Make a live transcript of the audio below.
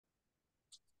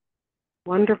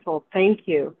Wonderful, thank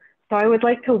you. So I would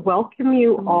like to welcome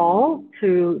you all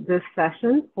to this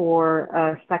session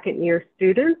for second year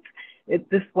students.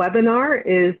 This webinar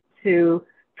is to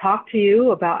talk to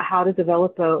you about how to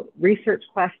develop a research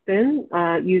question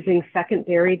using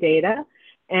secondary data.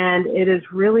 And it is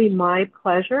really my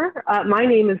pleasure. My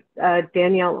name is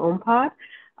Danielle Ompad,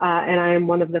 and I am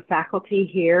one of the faculty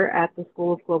here at the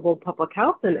School of Global Public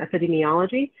Health and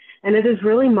Epidemiology. And it is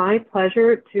really my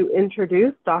pleasure to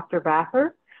introduce Dr.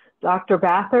 Bather. Dr.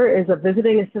 Bather is a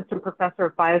visiting assistant professor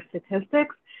of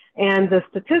biostatistics and the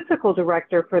statistical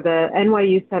director for the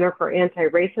NYU Center for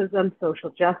Anti-Racism, Social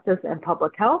Justice, and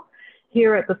Public Health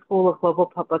here at the School of Global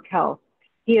Public Health.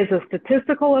 He is a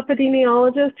statistical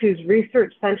epidemiologist whose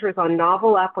research centers on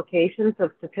novel applications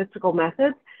of statistical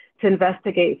methods to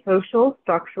investigate social,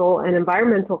 structural, and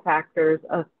environmental factors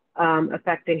of,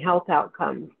 affecting health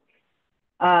outcomes.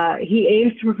 He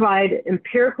aims to provide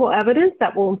empirical evidence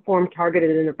that will inform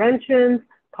targeted interventions,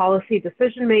 policy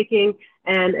decision-making,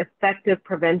 and effective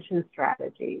prevention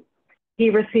strategies.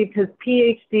 He received his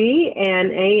PhD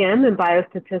and AM in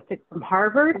biostatistics from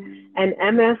Harvard,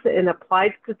 an MS in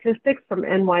applied statistics from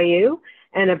NYU,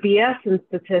 and a BS in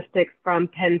statistics from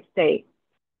Penn State.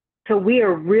 So we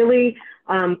are really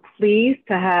pleased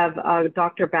to have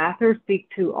Dr. Bather speak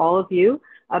to all of you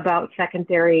about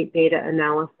secondary data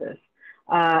analysis.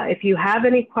 If you have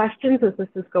any questions as this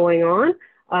is going on,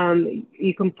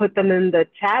 you can put them in the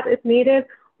chat if needed,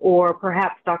 or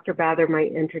perhaps Dr. Bather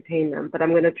might entertain them. But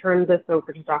I'm going to turn this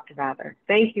over to Dr. Bather.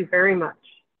 Thank you very much.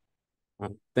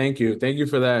 Thank you. Thank you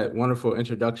for that wonderful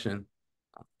introduction.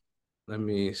 Let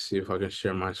me see if I can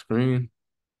share my screen.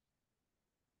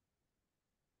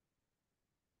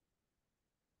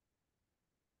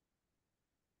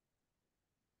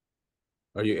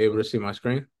 Are you able to see my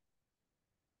screen?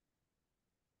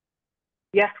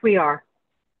 Yes, we are.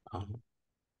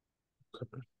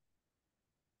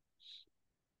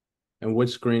 And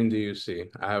which screen do you see?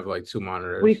 I have like two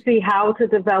monitors. We see how to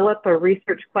develop a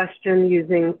research question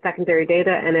using secondary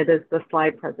data, and it is the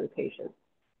slide presentation.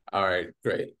 All right,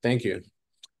 great. Thank you.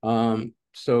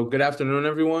 So good afternoon,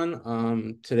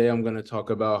 everyone. Today I'm going to talk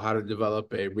about how to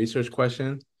develop a research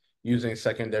question using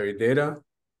secondary data.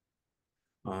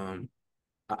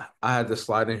 I had the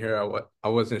slide in here. I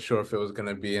wasn't sure if it was going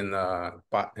to be in the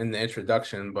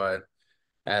introduction, but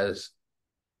as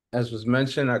was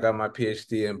mentioned, I got my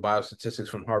PhD in biostatistics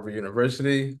from Harvard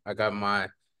University. I got my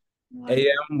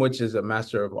AM, which is a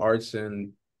Master of Arts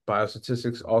in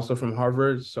biostatistics, also from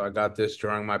Harvard. So I got this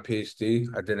during my PhD.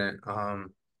 I didn't.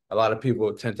 A lot of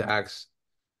people tend to ask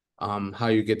how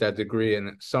you get that degree,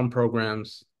 and some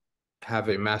programs have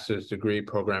a master's degree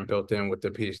program built in with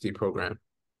the PhD program.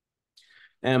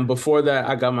 And before that,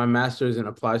 I got my master's in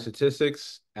applied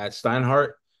statistics at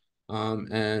Steinhardt.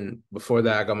 And before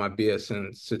that, I got my BS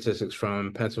in statistics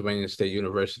from Pennsylvania State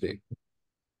University.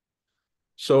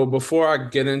 So before I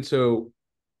get into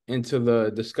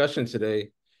the discussion today,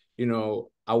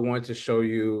 I want to show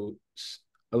you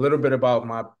a little bit about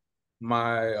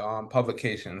my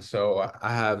publications. So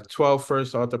I have 12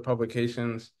 first author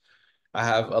publications. I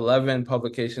have 11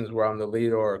 publications where I'm the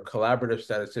lead or collaborative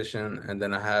statistician, and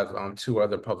then I have two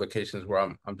other publications where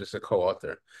I'm just a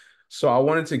co-author. So I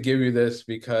wanted to give you this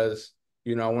because,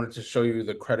 I wanted to show you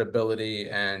the credibility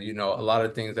and, a lot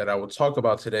of things that I will talk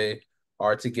about today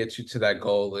are to get you to that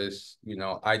goal is,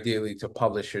 ideally to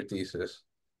publish your thesis.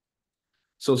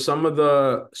 So some of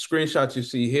the screenshots you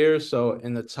see here, so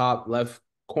in the top left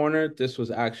corner, this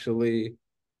was actually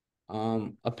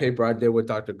a paper I did with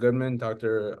Dr. Goodman.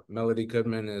 Dr. Melody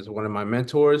Goodman is one of my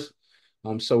mentors.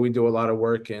 So we do a lot of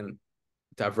work in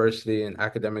diversity and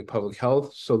academic public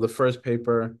health. So the first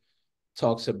paper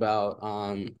talks about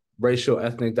racial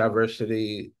ethnic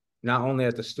diversity, not only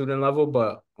at the student level,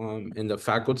 but in the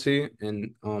faculty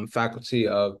and faculty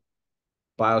of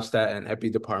biostat and epi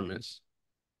departments.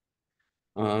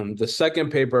 The second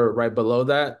paper right below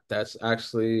that, that's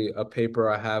actually a paper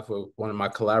I have with one of my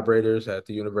collaborators at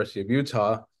the University of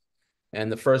Utah.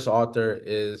 And the first author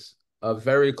is a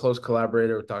very close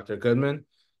collaborator with Dr. Goodman.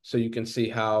 So you can see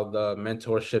how the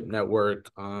mentorship network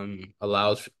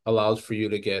allows for you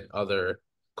to get other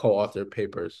co-author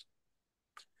papers.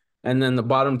 And then the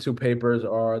bottom two papers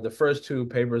are the first two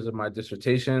papers of my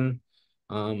dissertation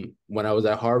when I was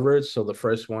at Harvard. So the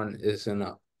first one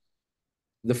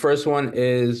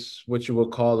is what you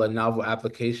would call a novel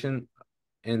application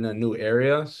in a new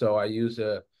area. So I used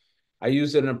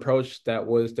an approach that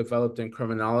was developed in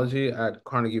criminology at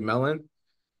Carnegie Mellon,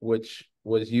 which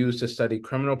was used to study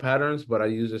criminal patterns, but I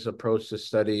use this approach to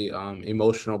study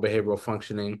emotional behavioral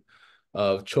functioning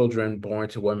of children born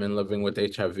to women living with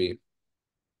HIV.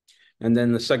 And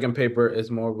then the second paper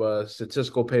is more of a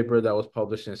statistical paper that was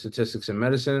published in Statistics in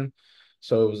Medicine.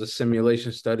 So it was a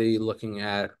simulation study looking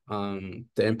at the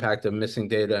impact of missing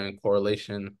data and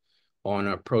correlation on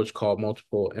an approach called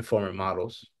multiple informant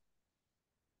models.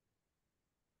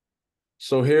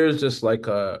 So here's just like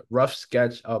a rough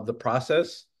sketch of the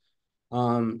process.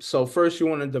 So first you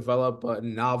want to develop a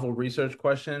novel research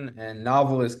question, and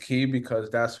novel is key because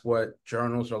that's what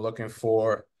journals are looking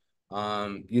for.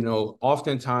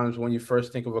 Oftentimes when you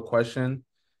first think of a question,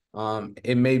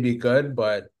 it may be good,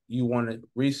 but you want to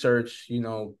research,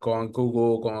 go on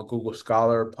Google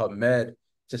Scholar, PubMed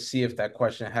to see if that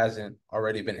question hasn't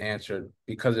already been answered.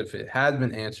 Because if it has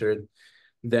been answered,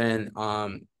 then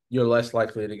you're less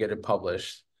likely to get it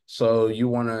published. So you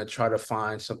want to try to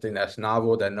find something that's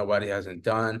novel that nobody hasn't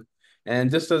done. And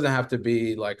this doesn't have to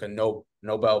be like a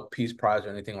Nobel Peace Prize or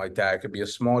anything like that. It could be a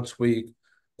small tweak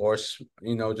or,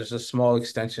 just a small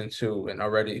extension to an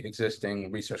already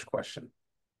existing research question.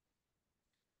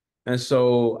 And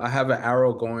so I have an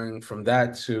arrow going from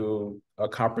that to a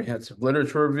comprehensive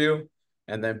literature review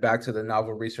and then back to the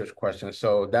novel research question.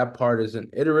 So that part is an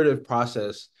iterative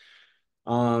process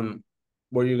um,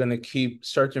 where you're going to keep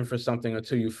searching for something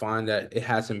until you find that it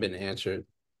hasn't been answered.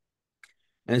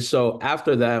 And so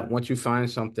after that, once you find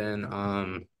something,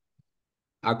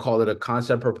 I call it a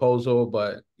concept proposal,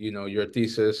 but your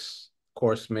thesis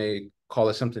course may call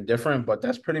it something different, but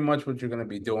that's pretty much what you're going to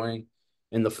be doing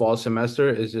in the fall semester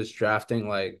is just drafting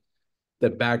like the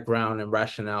background and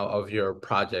rationale of your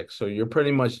project. So you're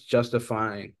pretty much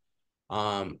justifying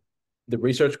um, the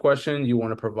research question. You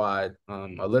want to provide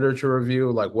a literature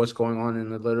review, like what's going on in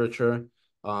the literature,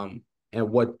 um, and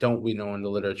what don't we know in the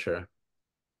literature.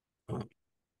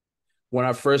 When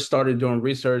I first started doing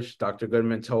research, Dr.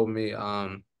 Goodman told me,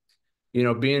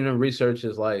 being in research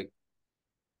is like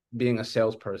being a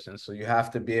salesperson. So you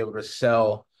have to be able to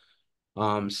sell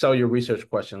your research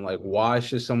question. Like, why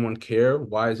should someone care?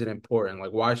 Why is it important?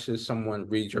 Like, why should someone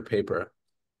read your paper?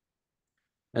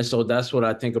 And so that's what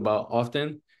I think about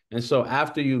often. And so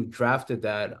after you've drafted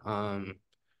that,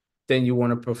 then you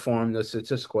want to perform the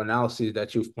statistical analyses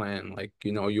that you've planned. Like,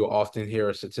 you often hear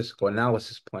a statistical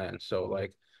analysis plan. So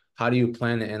like, how do you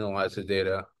plan to analyze the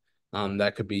data?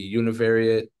 That could be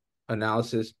univariate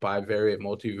analysis, bivariate,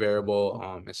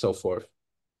 multivariable, and so forth.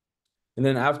 And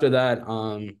then after that,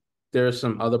 there are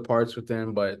some other parts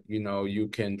within, but you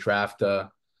can draft a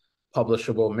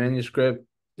publishable manuscript.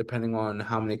 Depending on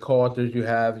how many co-authors you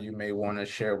have, you may want to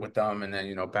share with them, and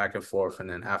then back and forth. And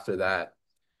then after that,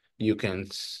 you can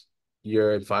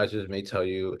your advisors may tell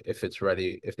you if it's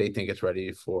ready, if they think it's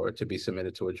ready to be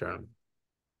submitted to a journal.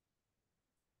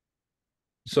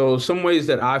 So some ways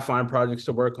that I find projects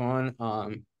to work on.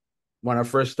 When I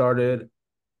first started,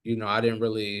 I didn't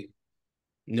really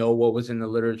know what was in the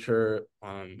literature.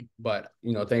 But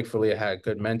thankfully I had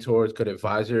good mentors, good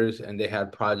advisors, and they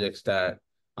had projects that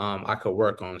I could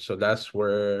work on. So that's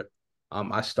where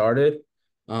I started.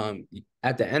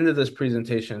 At the end of this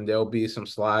presentation, there'll be some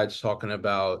slides talking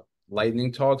about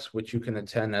lightning talks, which you can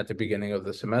attend at the beginning of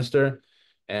the semester.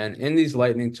 And in these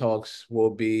lightning talks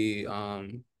will be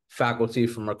faculty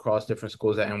from across different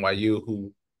schools at NYU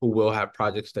who will have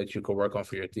projects that you could work on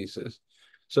for your thesis.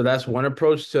 So that's one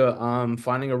approach to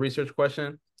finding a research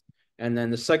question. And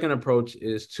then the second approach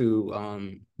is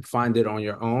to find it on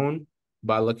your own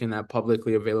by looking at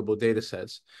publicly available data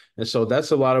sets. And so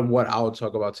that's a lot of what I'll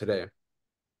talk about today.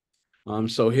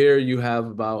 So here you have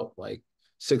about like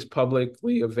 6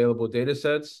 publicly available data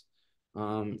sets.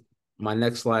 My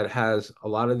next slide has a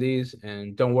lot of these,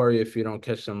 and don't worry if you don't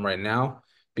catch them right now,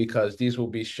 because these will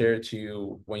be shared to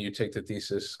you when you take the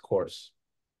thesis course.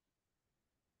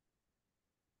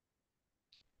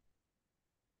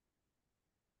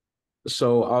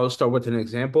 So I'll start with an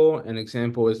example. An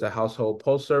example is the Household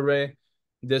Pulse Survey.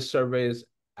 This survey is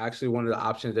actually one of the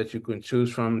options that you can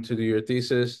choose from to do your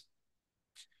thesis.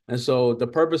 And so the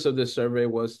purpose of this survey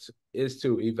is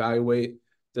to evaluate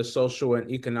the social and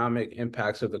economic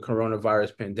impacts of the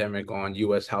coronavirus pandemic on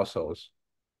U.S. households.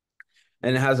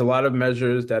 And it has a lot of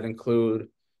measures that include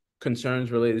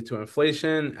concerns related to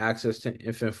inflation, access to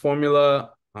infant formula,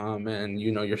 and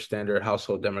your standard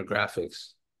household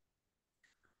demographics.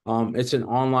 It's an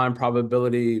online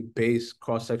probability-based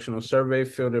cross-sectional survey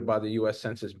filtered by the U.S.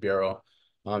 Census Bureau.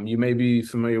 You may be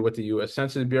familiar with the U.S.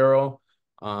 Census Bureau.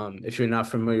 If you're not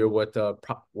familiar with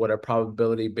what a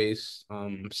probability-based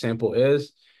sample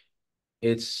is,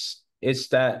 it's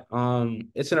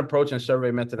an approach and survey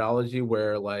methodology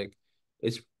where like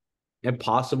it's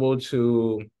impossible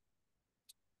to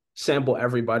sample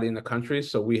everybody in the country,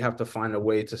 so we have to find a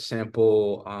way to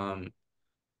sample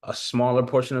a smaller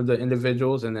portion of the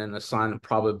individuals and then assign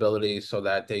probability so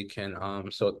that they can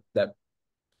so that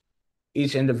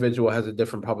each individual has a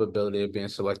different probability of being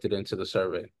selected into the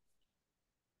survey.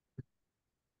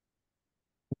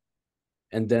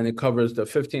 And then it covers the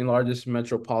 15 largest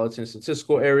metropolitan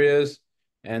statistical areas,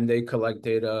 and they collect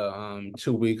data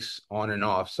 2 weeks on and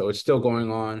off. So it's still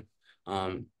going on.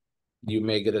 You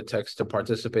may get a text to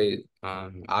participate.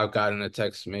 I've gotten a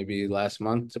text maybe last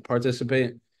month to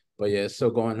participate, but yeah, it's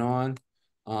still going on.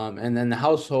 And then the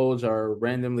households are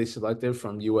randomly selected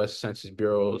from U.S. Census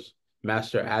Bureau's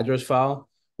master address file,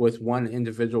 with one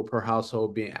individual per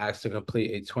household being asked to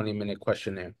complete a 20-minute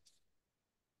questionnaire.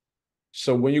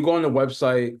 So when you go on the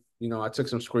website, I took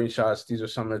some screenshots. These are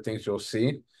some of the things you'll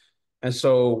see. And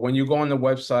so when you go on the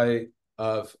website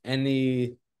of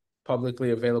any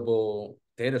publicly available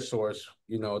data source,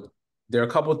 there are a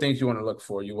couple of things you want to look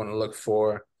for. You want to look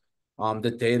for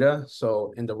the data.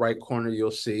 So in the right corner,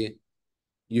 you'll see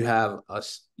you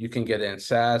can get it in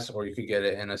SAS, or you could get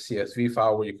it in a CSV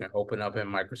file where you can open up in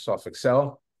Microsoft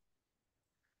Excel.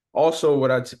 Also,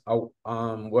 what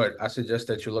I suggest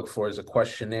that you look for is a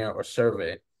questionnaire or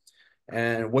survey.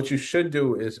 And what you should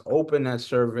do is open that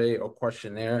survey or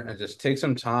questionnaire and just take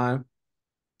some time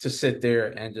to sit there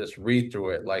and just read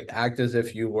through it, like act as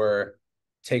if you were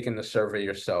taking the survey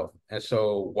yourself. And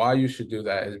so why you should do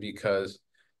that is because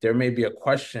there may be a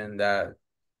question that,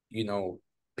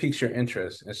 piques your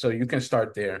interest. And so you can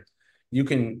start there. You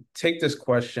can take this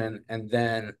question and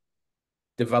then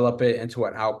develop it into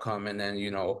an outcome, and then,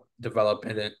 develop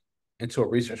it into a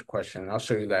research question. I'll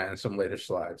show you that in some later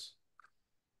slides.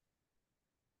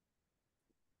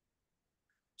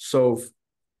 So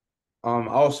I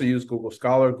also use Google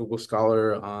Scholar. Google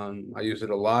Scholar, I use it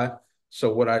a lot.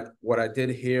 So what I did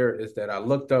here is that I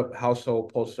looked up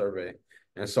household pulse survey.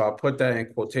 And so I put that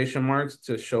in quotation marks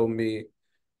to show me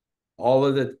all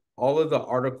of the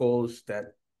articles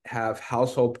that have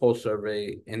household pulse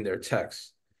survey in their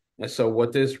text. And so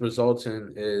what this results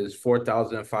in is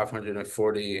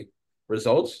 4,540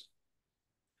 results.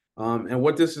 And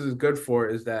what this is good for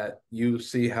is that you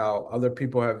see how other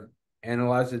people have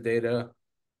analyzed the data,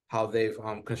 how they've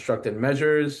constructed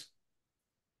measures,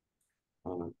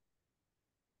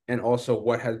 and also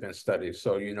what has been studied.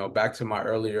 So, back to my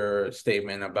earlier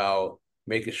statement about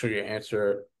making sure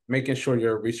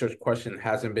your research question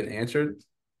hasn't been answered.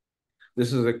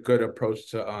 This is a good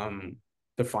approach to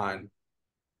define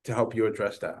to help you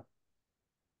address that.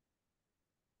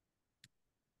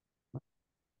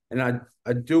 And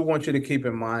I do want you to keep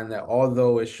in mind that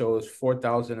although it shows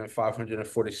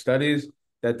 4,540 studies,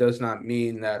 that does not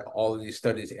mean that all of these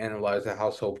studies analyze the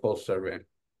household pulse survey.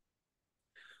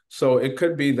 So it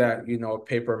could be that, a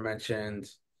paper mentioned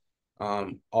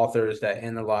authors that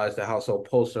analyzed the household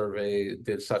pulse survey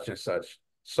did such and such.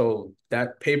 So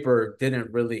that paper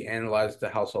didn't really analyze the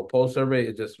household pulse survey.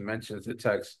 It just mentions the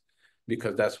text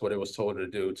because that's what it was told to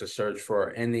do, to search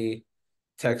for any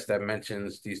text that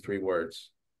mentions these three words.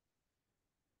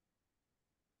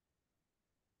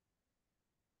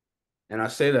 And I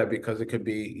say that because it could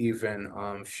be even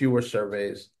fewer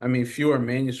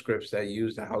manuscripts that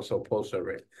use the household pulse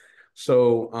survey.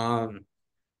 So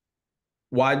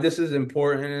why this is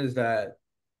important is that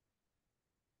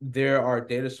there are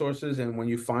data sources, and when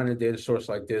you find a data source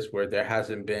like this where there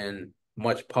hasn't been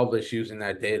much published using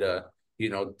that data,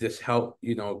 there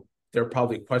are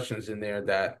probably questions in there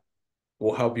that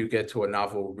will help you get to a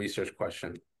novel research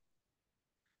question.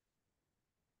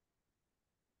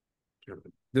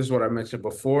 This is what I mentioned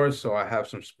before. So I have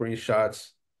some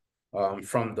screenshots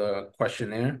from the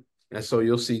questionnaire. And so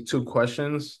you'll see two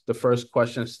questions. The first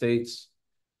question states,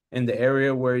 in the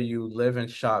area where you live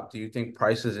and shop, do you think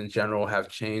prices in general have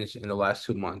changed in the last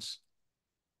 2 months?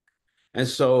 And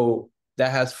so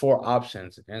that has four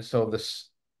options. And so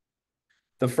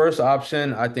the first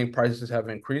option, I think prices have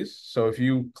increased. So if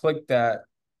you click that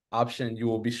option, you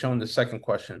will be shown the second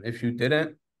question. If you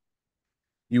didn't,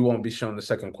 you won't be shown the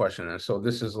second question. And so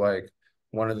this is like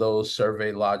one of those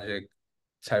survey logic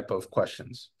type of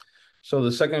questions. So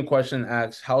the second question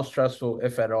asks, how stressful,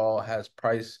 if at all, has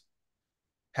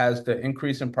the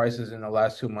increase in prices in the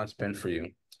last 2 months been for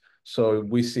you? So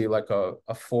we see like a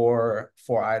four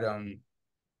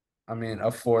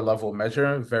level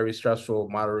measure: very stressful,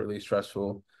 moderately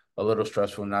stressful, a little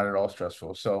stressful, not at all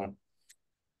stressful. So,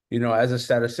 as a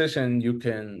statistician,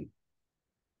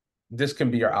 this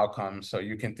can be your outcome. So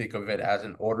you can think of it as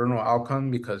an ordinal outcome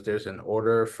because there's an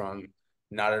order from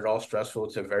not at all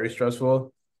stressful to very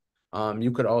stressful.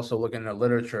 You could also look in the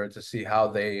literature to see how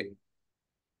they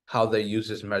use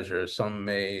this measure. Some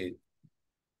may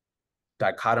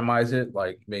dichotomize it,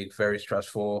 like make very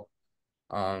stressful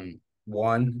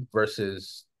 1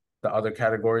 versus the other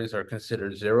categories are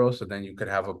considered 0. So then you could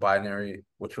have a binary,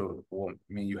 which will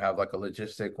mean you have like a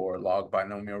logistic or log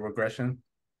binomial regression.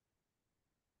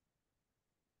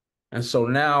 And so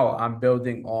now I'm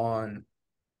building on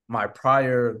my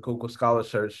prior Google Scholar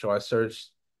search. So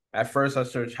at first I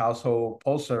searched household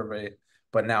pulse survey,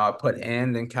 but now I put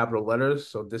and in capital letters.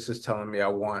 So this is telling me I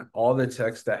want all the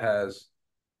text that has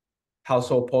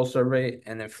household pulse survey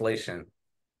and inflation.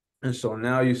 And so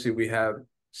now you see we have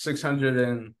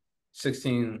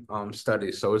 616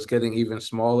 studies. So it's getting even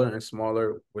smaller and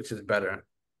smaller, which is better.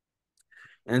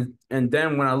 And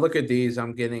then when I look at these,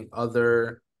 I'm getting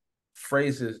other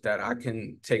phrases that I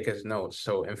can take as notes.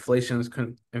 So inflation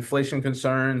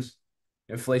concerns,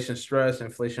 inflation stress,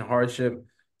 inflation hardship.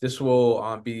 This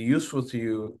will be useful to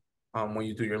you when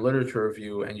you do your literature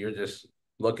review and you're just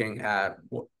looking at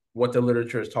what the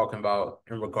literature is talking about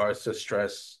in regards to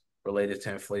stress related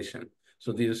to inflation.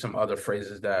 So these are some other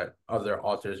phrases that other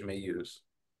authors may use.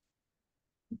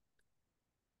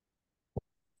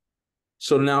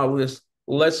 So now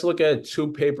let's look at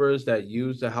 2 papers that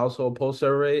use the household pulse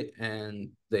survey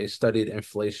and they studied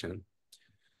inflation.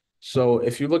 So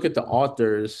if you look at the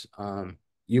authors,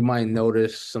 you might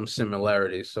notice some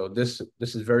similarities. So this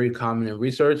is very common in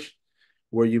research,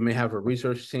 where you may have a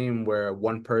research team where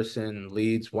one person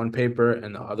leads one paper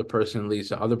and the other person leads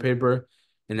the other paper.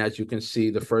 And as you can see,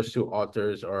 the first 2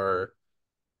 authors are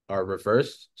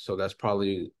reversed. So that's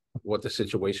probably what the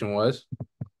situation was.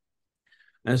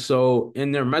 And so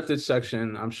in their method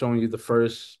section, I'm showing you the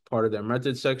first part of their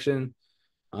method section.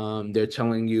 They're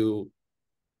telling you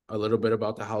a little bit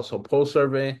about the household pulse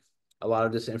survey. A lot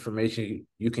of this information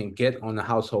you can get on the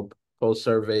household pulse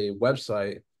survey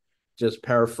website. Just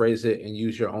paraphrase it and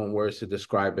use your own words to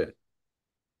describe it.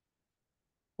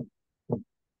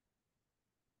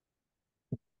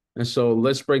 And so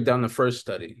let's break down the first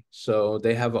study. So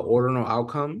they have an ordinal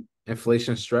outcome,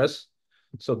 inflation stress.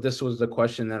 So this was the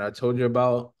question that I told you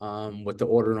about with the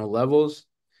ordinal levels.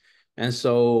 And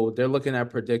so they're looking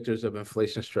at predictors of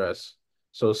inflation stress.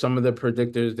 So some of the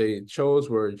predictors they chose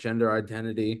were gender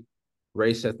identity,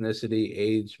 race, ethnicity,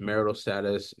 age, marital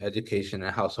status, education,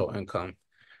 and household income.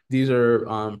 These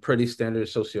are pretty standard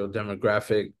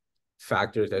socio-demographic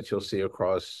factors that you'll see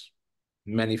across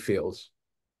many fields.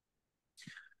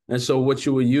 And so what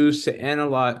you would use to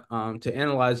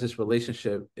analyze this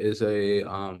relationship is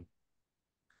a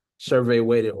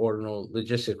survey-weighted ordinal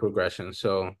logistic regression.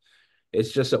 So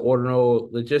it's just an ordinal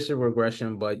logistic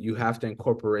regression, but you have to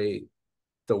incorporate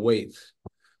the weights.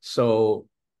 So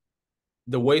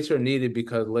the weights are needed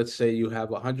because let's say you have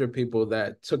 100 people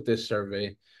that took this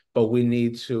survey, but we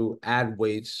need to add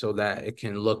weights so that it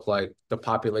can look like the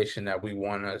population that we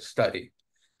want to study.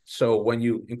 So when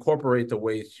you incorporate the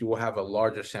weights, you will have a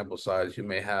larger sample size. You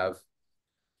may have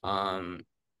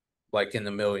like in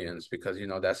the millions because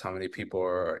that's how many people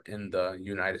are in the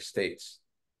United States.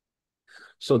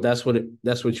 So that's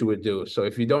what you would do. So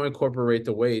if you don't incorporate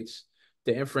the weights,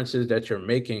 the inferences that you're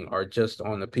making are just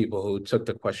on the people who took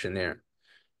the questionnaire.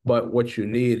 But what you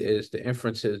need is the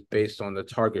inferences based on the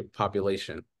target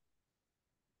population.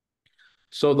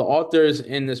 So the authors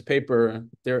in this paper,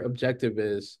 their objective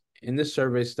is, in this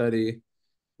survey study,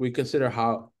 we consider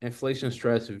how inflation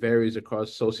stress varies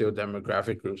across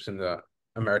socio-demographic groups in the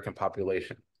American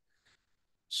population.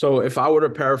 So if I were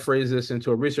to paraphrase this into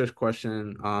a research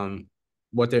question,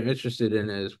 what they're interested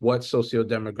in is what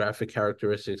socio-demographic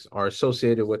characteristics are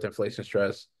associated with inflation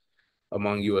stress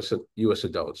among US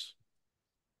adults.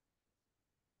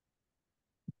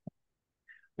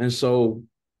 And so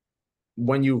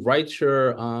when you write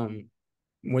when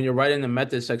you're writing the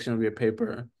method section of your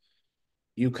paper,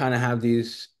 you kind of have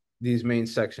these main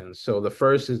sections. So the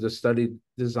first is the study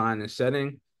design and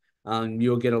setting.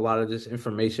 You'll get a lot of this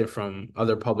information from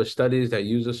other published studies that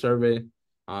use the survey.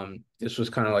 This was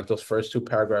kind of like those first 2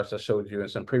 paragraphs I showed you in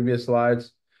some previous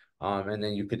slides. And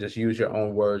then you could just use your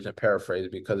own words and paraphrase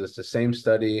because it's the same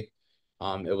study.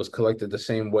 It was collected the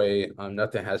same way.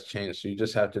 Nothing has changed. So you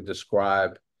just have to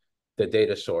describe the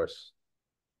data source.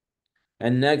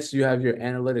 And next you have your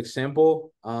analytic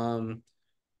sample.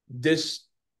 This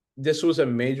was a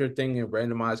major thing in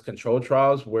randomized control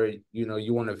trials where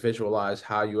you want to visualize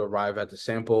how you arrive at the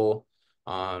sample,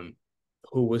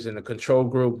 who was in the control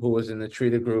group, who was in the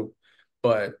treated group.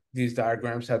 But these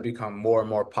diagrams have become more and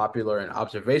more popular in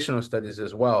observational studies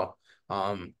as well,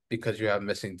 because you have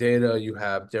missing data, you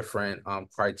have different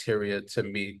criteria to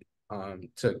meet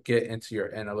to get into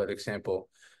your analytic sample.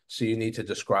 So you need to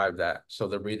describe that so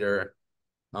the reader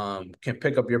can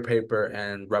pick up your paper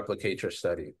and replicate your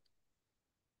study.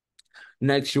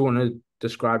 Next, you want to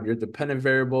describe your dependent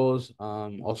variables,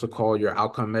 also called your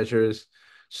outcome measures.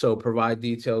 So provide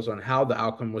details on how the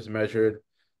outcome was measured.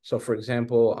 So for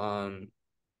example,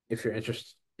 if you're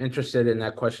interested in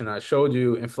that question I showed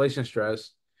you, inflation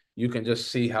stress, you can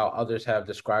just see how others have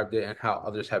described it and how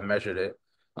others have measured it.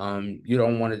 You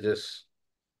don't want to just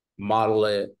model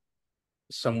it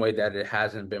some way that it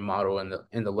hasn't been modeled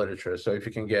in the literature. So if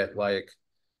you can get like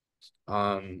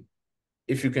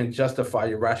if you can justify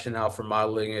your rationale for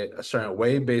modeling it a certain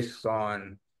way based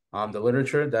on the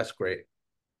literature, that's great.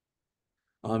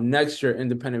 Next, your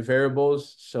independent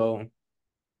variables. So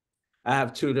I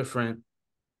have two different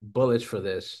bullets for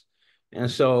this. And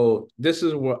so this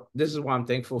is why I'm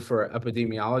thankful for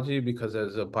epidemiology, because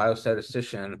as a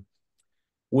biostatistician,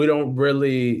 we don't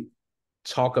really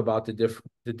talk about the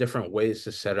different ways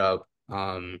to set up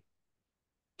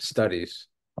studies.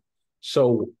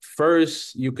 So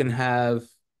first you can have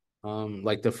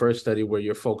like the first study where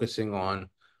you're focusing on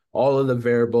all of the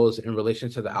variables in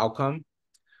relation to the outcome.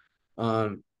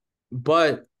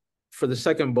 But for the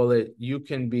second bullet, you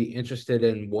can be interested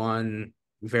in one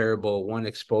variable, one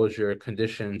exposure,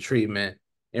 condition, treatment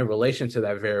in relation to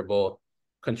that variable,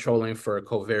 controlling for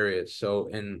covariates. So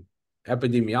in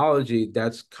epidemiology,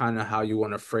 that's kind of how you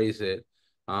want to phrase it.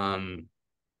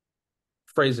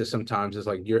 Sometimes is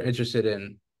like you're interested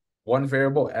in one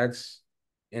variable X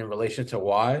in relation to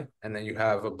Y, and then you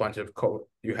have a bunch of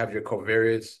you have your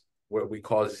covariates, what we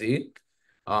call Z.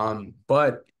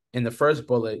 But in the first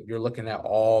bullet, you're looking at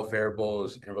all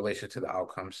variables in relation to the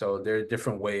outcome. So there are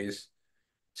different ways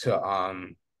to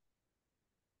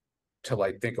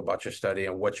like think about your study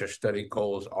and what your study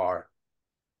goals are.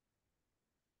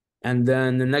 And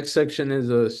then the next section is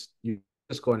a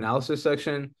statistical analysis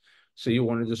section. So you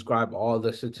want to describe all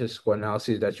the statistical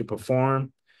analyses that you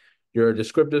perform, your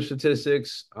descriptive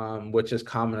statistics, which is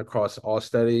common across all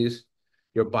studies,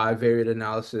 your bivariate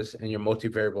analysis, and your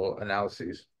multivariable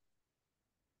analyses.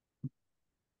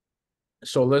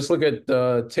 So let's look at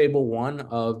the table 1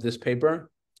 of this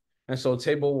paper. And so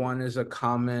table 1 is a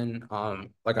common,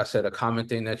 like I said, a common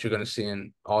thing that you're going to see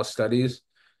in all studies.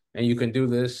 And you can do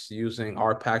this using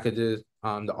R packages,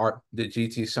 the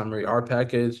GT summary R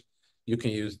package. You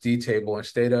can use D table and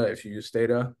Stata if you use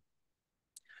Stata.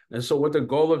 And so what the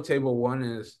goal of table 1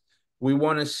 is, we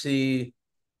want to see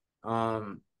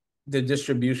the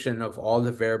distribution of all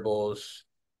the variables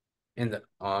in the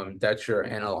that you're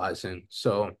analyzing.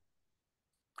 So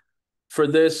for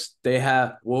this,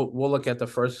 we'll look at the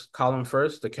first column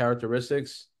first, the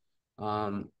characteristics.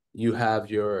 You have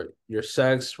your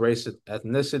sex, race,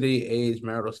 ethnicity, age,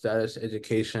 marital status,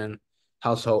 education,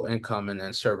 household income, and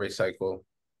then survey cycle.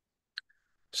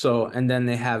 So, and then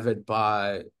they have it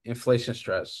by inflation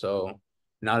stress. So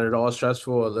not at all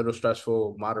stressful, a little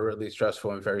stressful, moderately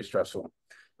stressful, and very stressful.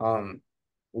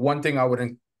 One thing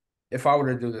if I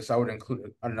were to do this, I would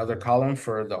include another column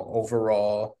for the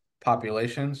overall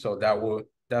population. So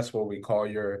that's what we call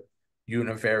your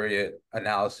univariate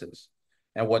analysis.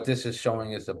 And what this is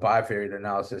showing is the bivariate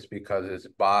analysis, because it's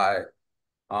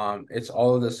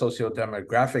all of the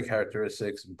sociodemographic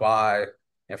characteristics by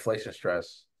inflation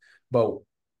stress. But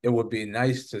it would be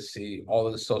nice to see all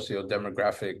of the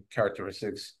sociodemographic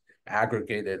characteristics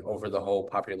aggregated over the whole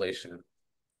population.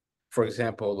 For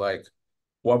example, like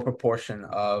what proportion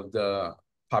of the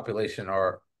population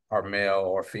are male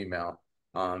or female.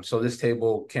 So this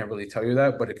table can't really tell you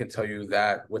that, but it can tell you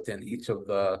that within each of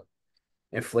the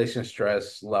inflation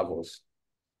stress levels.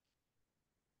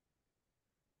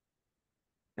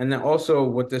 And then also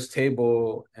with this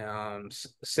table,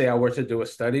 say I were to do a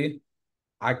study,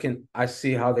 I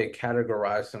see how they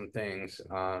categorize some things.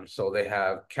 So they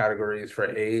have categories for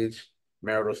age,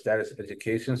 marital status,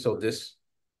 education. So this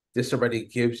already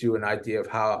gives you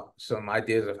some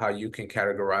ideas of how you can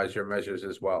categorize your measures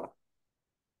as well.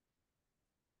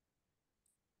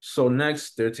 So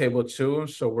next, their table 2.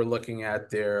 So we're looking at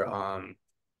their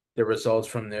results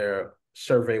from their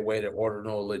survey weighted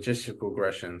ordinal logistic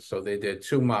regression. So they did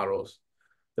 2 models.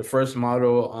 The first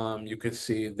model, you could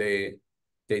see they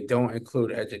don't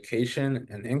include education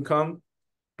and income,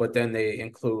 but then they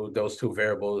include those 2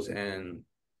 variables, and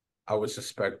I would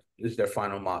suspect is their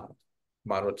final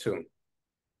model 2.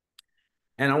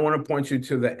 And I want to point you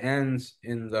to the ends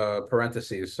in the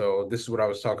parentheses. So this is what I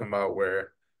was talking about,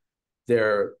 where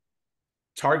their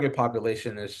target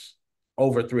population is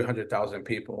over 300,000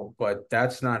 people, but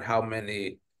that's not how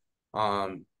many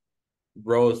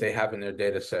rows they have in their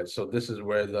data set. So this is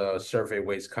where the survey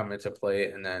weights come into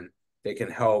play, and then they can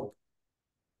help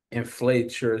inflate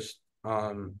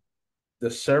the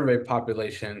survey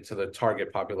population to the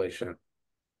target population.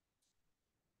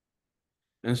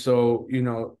 And so,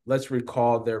 let's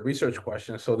recall their research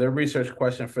question. So their research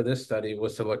question for this study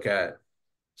was to look at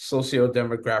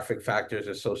socio-demographic factors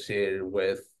associated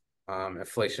with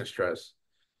inflation stress.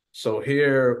 So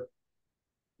here,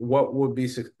 what would be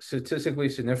statistically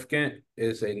significant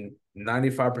is a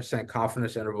 95%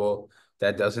 confidence interval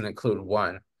that doesn't include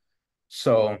one.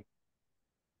 So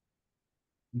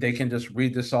they can just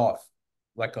read this off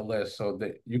like a list. So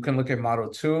that you can look at model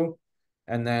two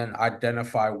and then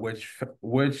identify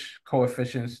which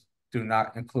coefficients do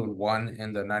not include one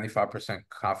in the 95%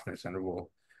 confidence interval.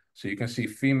 So you can see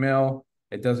female,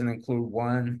 it doesn't include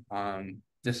one.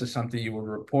 This is something you would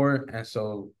report. And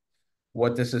so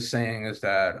what this is saying is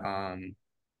that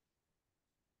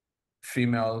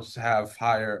females have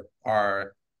higher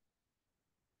are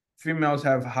females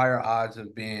have higher odds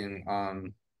of being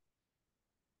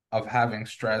of having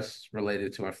stress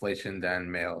related to inflation than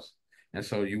males. And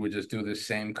so you would just do the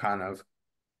same kind of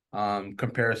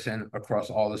comparison across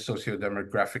all the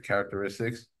socio-demographic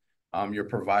characteristics. You're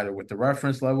provided with the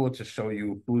reference level to show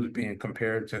you who's being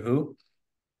compared to who.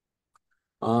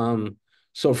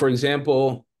 So for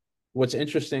example, what's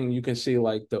interesting, you can see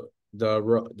like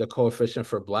the coefficient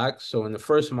for Black. So in the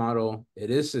first model, it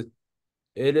is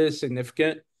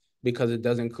significant because it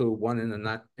does include one in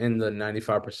the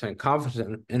 95%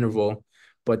 confidence interval.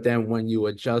 But then when you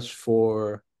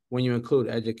when you include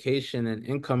education and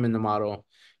income in the model,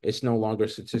 it's no longer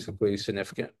statistically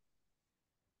significant.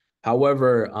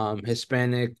 However,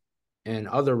 Hispanic and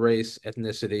other race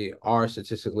ethnicity are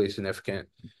statistically significant.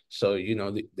 So,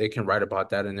 they can write about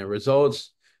that in their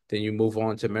results. Then you move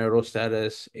on to marital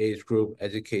status, age group,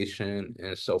 education,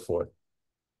 and so forth.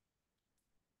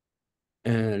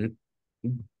 And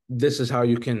this is how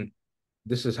you can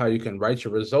write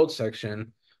your results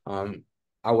section.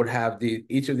 I would have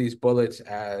each of these bullets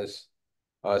as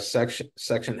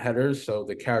section headers, so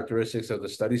the characteristics of the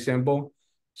study sample.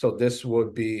 So this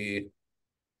would be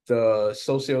the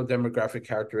socio-demographic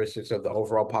characteristics of the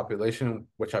overall population,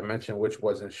 which I mentioned, which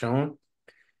wasn't shown.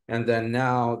 And then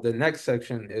now the next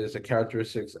section is the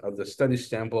characteristics of the study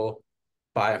sample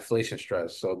by inflation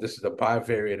stress. So this is a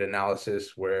bivariate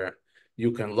analysis where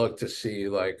you can look to see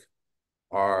like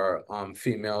are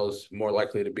females more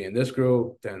likely to be in this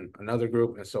group than another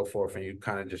group and so forth. And you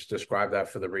kind of just describe that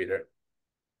for the reader.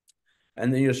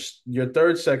 And then your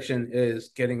third section is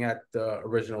getting at the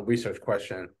original research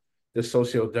question, the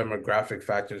socio-demographic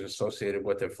factors associated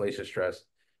with inflation stress.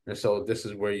 And so this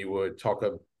is where you would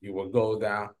go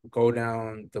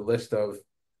down the list of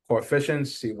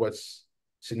coefficients, see what's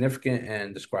significant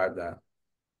and describe that.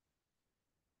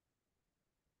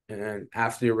 And then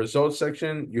after your results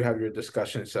section, you have your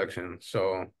discussion section.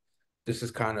 So this is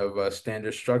kind of a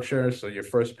standard structure. So your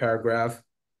first paragraph,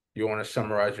 you want to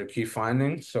summarize your key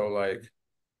findings. So like,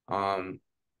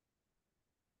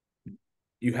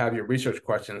 you have your research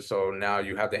question. So now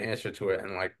you have the answer to it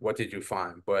and like, what did you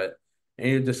find? But in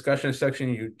your discussion section,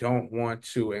 you don't want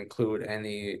to include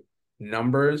any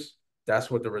numbers.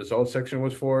 That's what the results section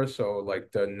was for. So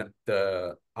like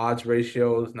the odds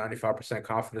ratios, 95%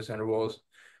 confidence intervals,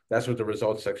 that's what the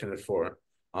results section is for.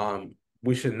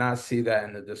 We should not see that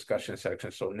in the discussion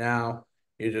section. So now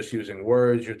you're just using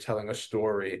words, you're telling a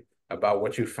story about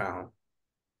what you found.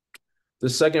 The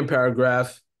second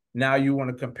paragraph, now you want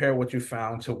to compare what you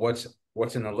found to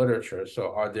what's in the literature.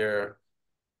 So are there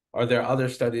other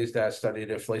studies that studied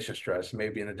inflation stress,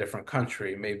 maybe in a different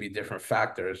country, maybe different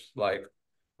factors, like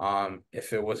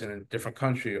if it was in a different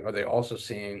country, are they also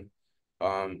seeing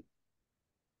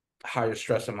higher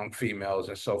stress among females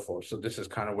and so forth? So this is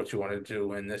kind of what you want to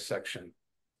do in this section.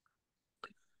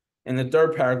 In the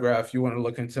third paragraph, you want to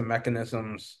look into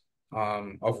mechanisms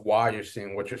of why you're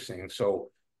seeing what you're seeing.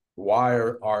 So why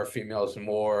are females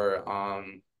more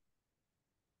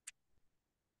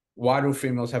why do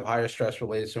females have higher stress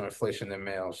related to inflation than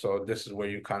males? So this is where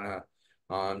you kind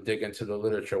of dig into the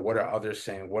literature. What are others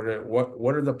saying? What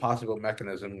are the possible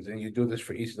mechanisms? And you do this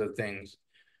for each of the things,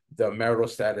 the marital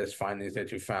status findings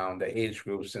that you found, the age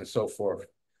groups, and so forth.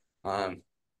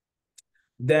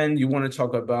 Then you want to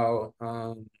talk about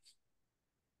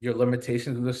your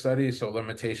limitations of the study. So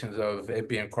limitations of it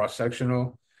being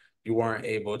cross-sectional. You weren't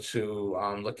able to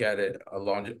look at it a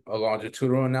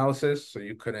longitudinal analysis, so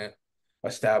you couldn't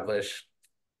establish.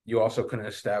 You also couldn't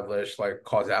establish like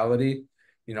causality.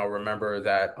 Remember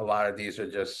that a lot of these are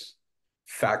just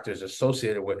factors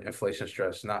associated with inflation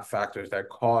stress, not factors that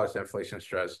cause inflation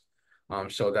stress.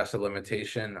 So that's a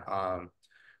limitation.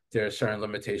 There are certain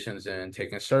limitations in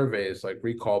taking surveys, like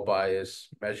recall bias,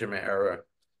 measurement error.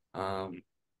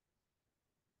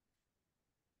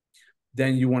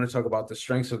 Then you want to talk about the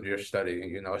strengths of your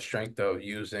study, strength of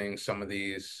using some of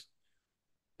these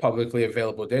publicly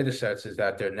available data sets is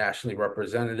that they're nationally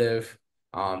representative,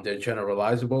 they're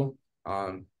generalizable.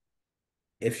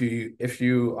 If you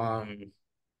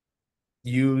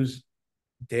use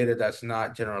data that's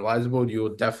not generalizable, you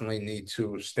will definitely need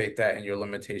to state that in your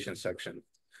limitation section.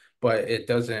 But it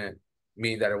doesn't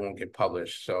mean that it won't get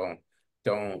published. So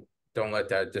don't don't let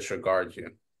that disregard you.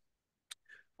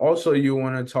 Also, you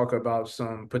want to talk about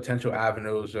some potential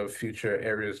avenues of future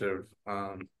areas of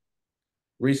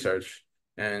research.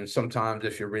 And sometimes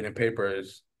if you're reading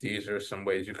papers, these are some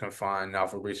ways you can find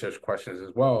novel research questions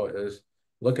as well, is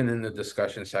looking in the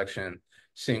discussion section,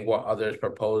 seeing what others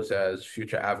propose as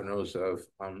future avenues of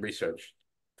research.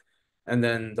 And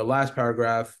then the last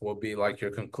paragraph will be like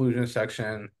your conclusion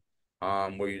section,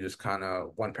 where you just kind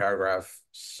of one paragraph,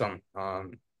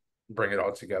 bring it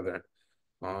all together.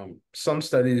 Some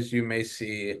studies you may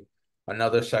see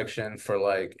another section for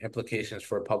like implications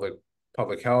for public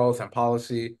health and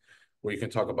policy, where you can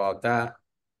talk about that.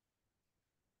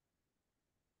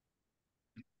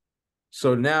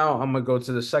 So now I'm gonna go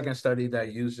to the second study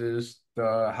that uses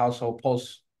the household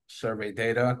pulse survey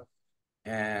data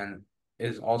and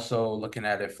is also looking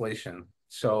at inflation.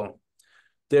 So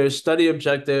their study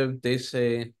objective, they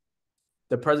say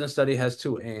the present study has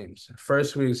two aims.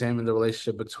 First, we examine the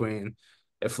relationship between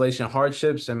inflation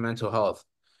hardships and mental health.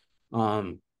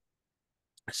 Um,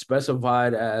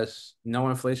 Specified as no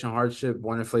inflation hardship,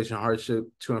 one inflation hardship,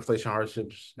 two inflation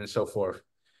hardships, and so forth.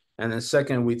 And then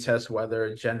second, we test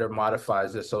whether gender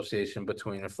modifies the association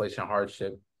between inflation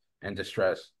hardship and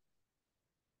distress.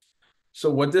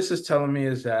 So what this is telling me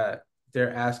is that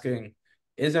they're asking,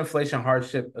 is inflation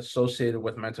hardship associated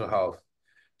with mental health?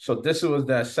 So this was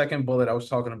that second bullet I was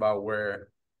talking about where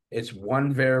it's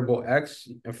one variable X,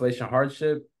 inflation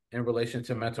hardship, in relation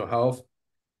to mental health.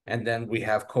 And then we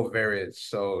have covariates.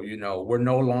 So, we're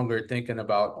no longer thinking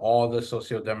about all the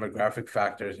socio-demographic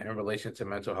factors in relation to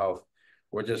mental health.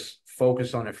 We're just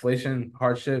focused on inflation,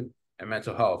 hardship, and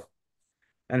mental health.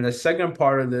 And the second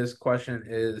part of this question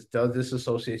is, does this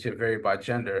association vary by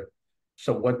gender?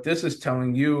 So what this is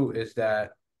telling you is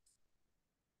that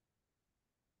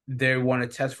they want to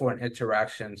test for an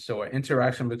interaction. So an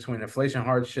interaction between inflation,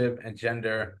 hardship, and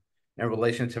gender in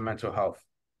relation to mental health.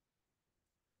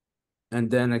 And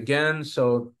then again,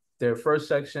 so their first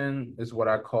section is what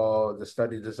I call the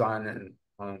study design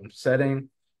and setting.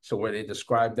 So where they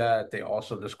described that, they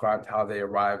also described how they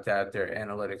arrived at their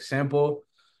analytic sample.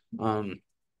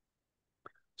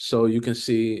 So you can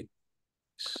see,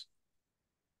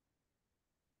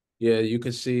 yeah, you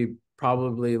can see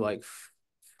probably like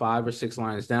 5 or 6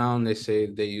 lines down, they say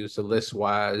they use the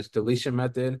list-wise deletion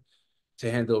method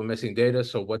to handle missing data.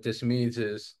 So what this means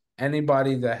is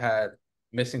anybody that had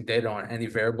missing data on any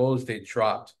variables, they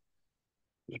dropped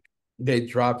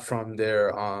from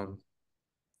their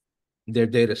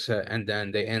data set, and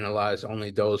then they analyze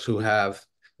only those who have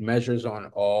measures on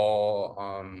all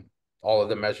of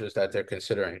the measures that they're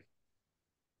considering.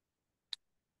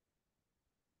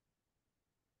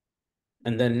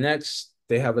 And then next,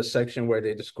 they have a section where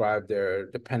they describe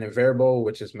their dependent variable,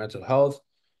 which is mental health.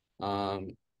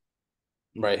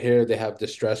 Right here, they have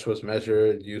distress was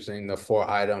measured using the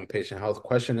 4-item patient health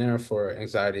questionnaire for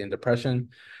anxiety and depression.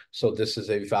 So this is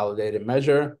a validated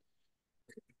measure.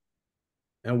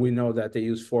 And we know that they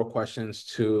use 4 questions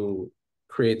to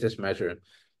create this measure.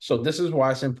 So this is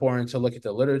why it's important to look at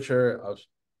the literature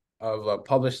of a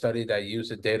published study that use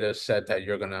the data set that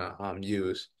you're gonna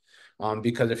use.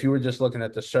 Because if you were just looking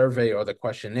at the survey or the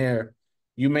questionnaire,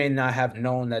 you may not have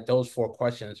known that those 4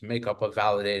 questions make up a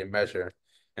validated measure.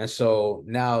 And so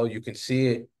now you can see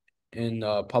it in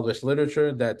published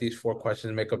literature that these 4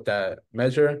 questions make up that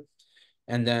measure.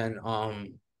 And then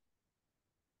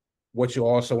what you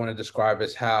also want to describe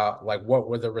is how, like, what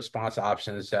were the response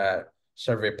options that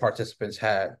survey participants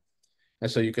had. And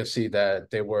so you can see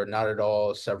that they were not at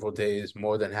all, several days,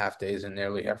 more than half days, and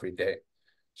nearly every day.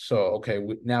 So, okay,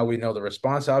 now we know the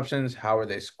response options. How are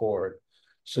they scored?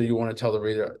 So you want to tell the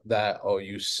reader that, oh,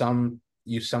 you sum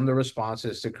the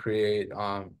responses to create,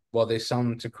 they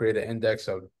sum to create an index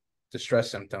of distress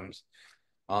symptoms.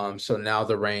 So now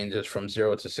the range is from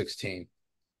 0 to 16.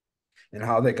 And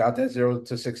how they got that 0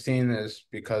 to 16 is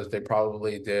because they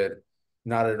probably did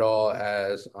not at all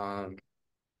as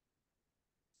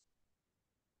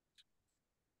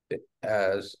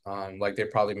like they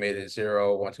probably made it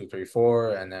 0, 1, 2, 3,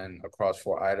 4, and then across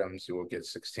 4 items you will get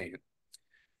 16.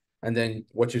 And then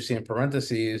what you see in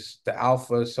parentheses, the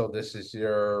alpha, so this is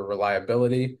your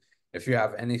reliability. If you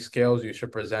have any scales, you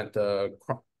should present the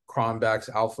Cronbach's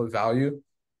alpha value.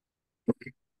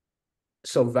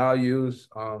 So values,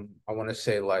 I want to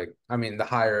say, like, I mean, the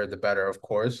higher the better, of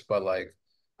course, but like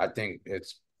I think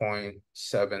it's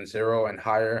 0.70 and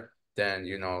higher, then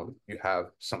you have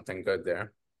something good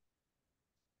there.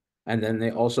 And then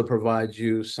they also provide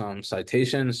you some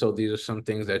citations. So these are some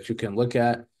things that you can look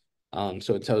at.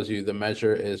 So it tells you the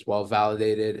measure is well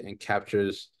validated and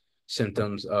captures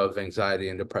symptoms of anxiety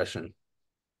and depression.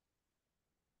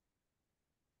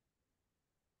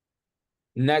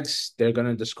 Next, they're going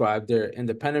to describe their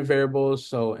independent variables.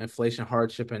 So inflation,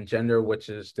 hardship, and gender, which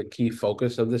is the key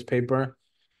focus of this paper.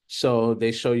 So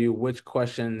they show you which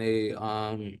question they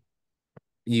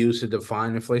use to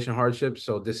define inflation hardship.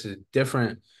 So this is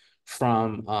different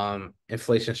from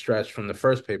inflation stress from the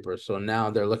first paper. So now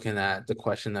they're looking at the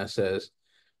question that says,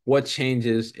 what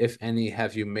changes, if any,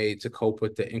 have you made to cope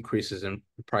with the increases in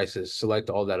prices? Select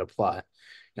all that apply.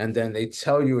 And then they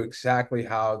tell you exactly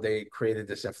how they created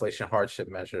this inflation hardship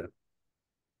measure.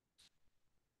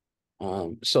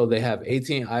 So they have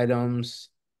 18 items.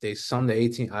 They summed the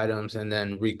 18 items and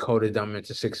then recoded them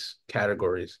into 6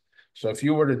 categories. So if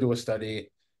you were to do a study,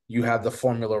 you have the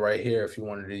formula right here if you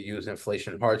wanted to use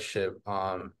inflation hardship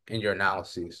in your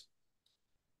analyses.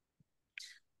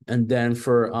 And then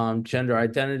for gender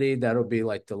identity, that'll be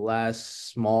like the last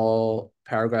small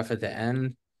paragraph at the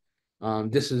end.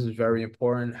 This is very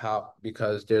important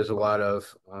because there's a lot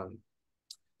of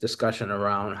discussion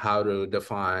around how to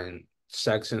define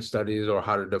sex in studies or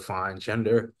how to define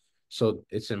gender. So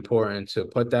it's important to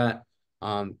put that.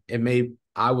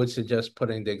 I would suggest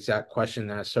putting the exact question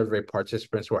that survey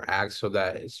participants were asked so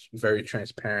that it's very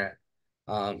transparent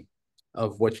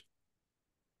of what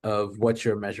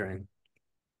you're measuring.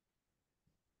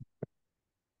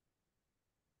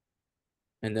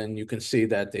 And then you can see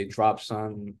that they dropped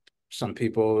some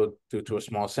people due to a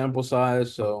small sample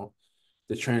size. So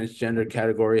the transgender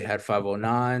category had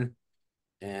 509,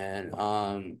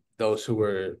 and those who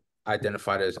were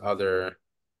identified as other,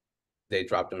 they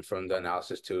dropped them from the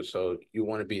analysis too. So you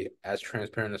want to be as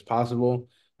transparent as possible,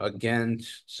 again,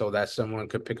 so that someone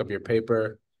could pick up your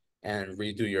paper and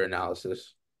redo your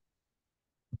analysis.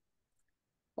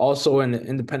 Also, in the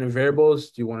independent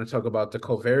variables, you want to talk about the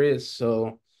covariates.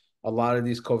 So a lot of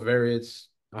these covariates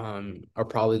are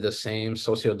probably the same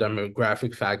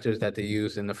sociodemographic factors that they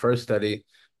used in the first study,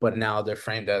 but now they're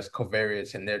framed as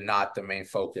covariates and they're not the main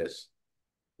focus.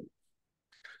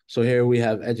 So here we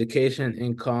have education,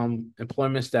 income,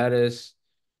 employment status,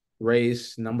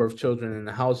 race, number of children in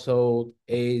the household,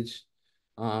 age,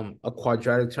 a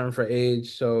quadratic term for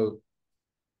age. So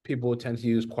people tend to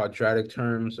use quadratic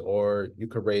terms, or you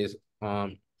could raise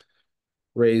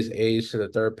age to the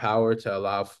third power to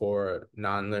allow for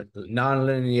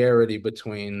non-linearity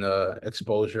between the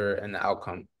exposure and the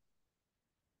outcome.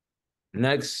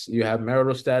 Next, you have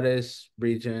marital status,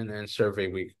 region, and survey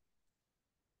week.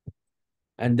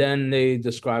 And then they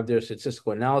describe their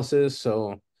statistical analysis.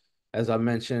 So as I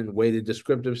mentioned, weighted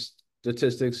descriptive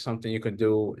statistics, something you can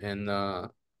do in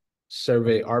the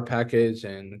survey R package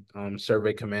and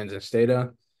survey commands and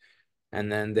stata.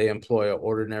 And then they employ an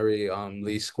ordinary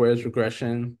least squares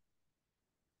regression.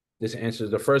 This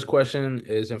answers the first question,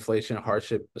 is inflation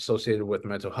hardship associated with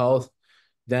mental health?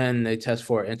 Then they test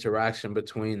for interaction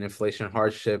between inflation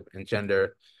hardship and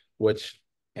gender, which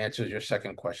answers your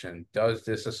second question. Does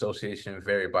this association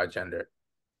vary by gender?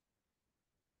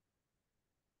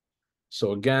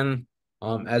 So again,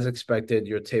 as expected,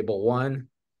 your table one.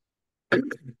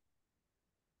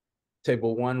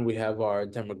 Table one, we have our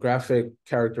demographic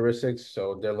characteristics.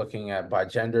 So they're looking at by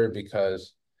gender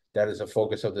because that is a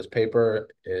focus of this paper,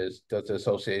 is does the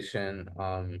association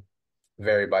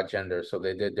vary by gender? So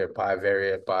they did their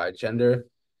bivariate by gender.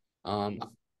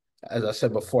 As I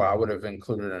said before, I would have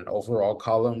included an overall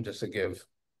column just to give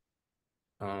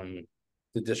the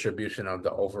distribution of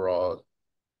the overall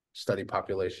study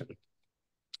population.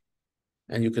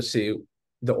 And you can see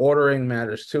the ordering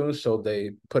matters too. So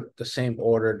they put the same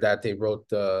order that they wrote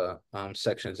the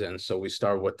sections in. So we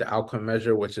start with the outcome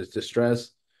measure, which is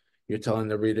distress. You're telling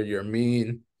the reader your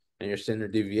mean and your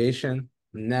standard deviation.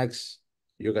 Next,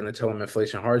 you're going to tell them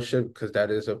inflation hardship because that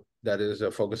is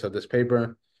a focus of this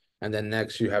paper. And then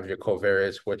next, you have your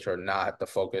covariates, which are not the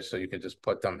focus. So you can just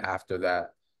put them after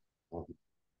that.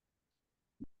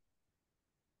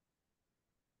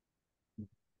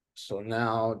 So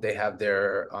now they have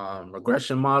their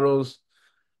regression models.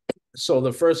 So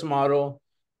the first model,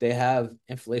 they have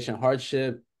inflation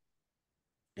hardship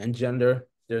and gender.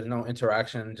 There's no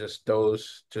interaction, just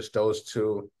those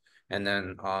two. And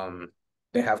then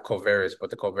they have covariates,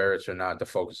 but the covariates are not the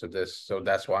focus of this. So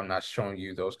that's why I'm not showing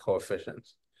you those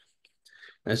coefficients.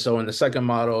 And so in the second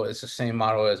model, it's the same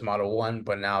model as model one,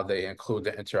 but now they include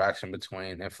the interaction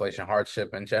between inflation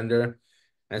hardship and gender.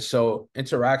 And so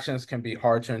interactions can be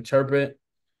hard to interpret.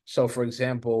 So for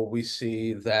example, we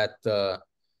see that the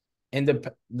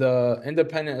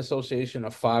independent association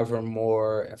of five or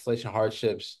more inflation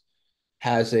hardships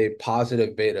has a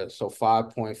positive beta, so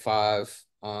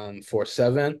 5.5 for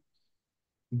seven.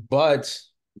 But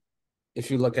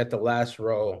if you look at the last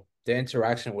row, the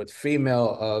interaction with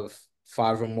female of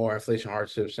five or more inflation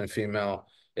hardships and female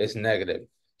is negative.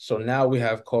 So now we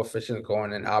have coefficients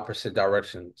going in opposite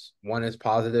directions. One is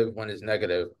positive, one is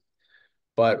negative.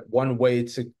 But one way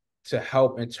to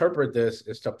help interpret this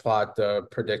is to plot the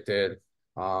predicted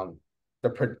the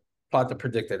pre plot the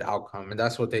predicted outcome. And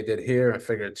that's what they did here in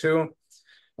figure two.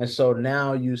 And so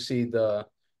now you see the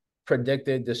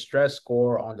predicted distress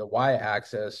score on the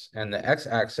y-axis, and the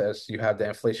x-axis you have the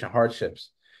inflation hardships,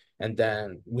 and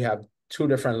then we have two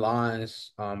different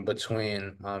lines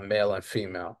between male and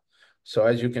female. So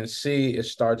as you can see, it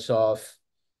starts off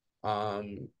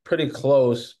pretty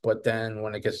close, but then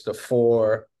when it gets to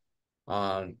four,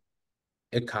 um,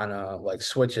 it kind of like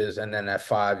switches, and then at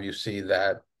five you see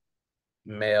that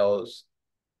males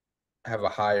have a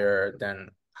higher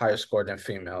score than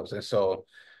females, and so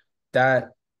that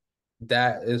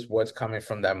that is what's coming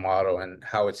from that model and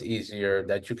how it's easier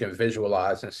that you can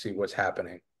visualize and see what's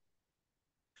happening.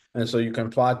 And so you can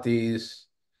plot these,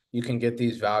 you can get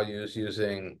these values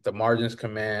using the margins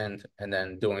command and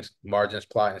then doing margins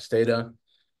plot and stata.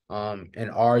 In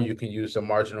R, you can use the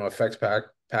marginal effects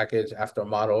package after a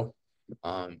model.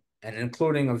 And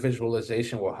including a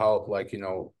visualization will help, like,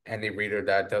 any reader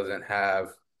that doesn't have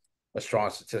a strong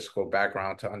statistical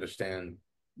background to understand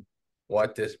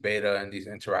what this beta and these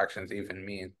interactions even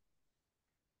mean.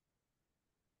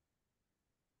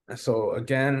 And so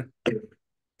again,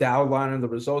 the outline of the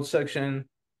results section,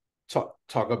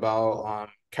 talk about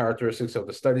characteristics of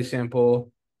the study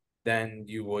sample. Then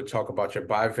you would talk about your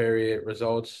bivariate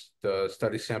results, the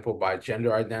study sample by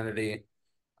gender identity.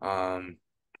 And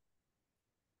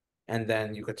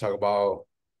then you could talk about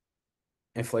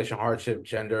inflation hardship,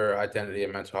 gender identity,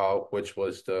 and mental health, which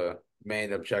was the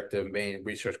main objective, main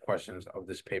research questions of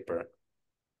this paper.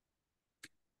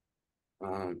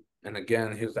 And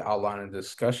again, here's the outline and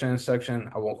discussion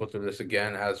section. I won't go through this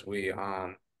again as we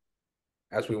went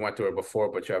through it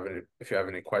before, but if you have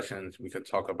any questions, we could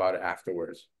talk about it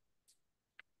afterwards.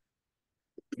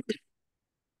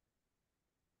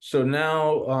 So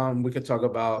now we could talk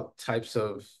about types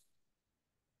of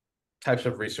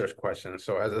research questions.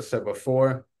 So as I said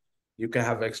before, you can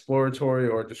have exploratory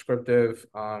or descriptive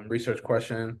research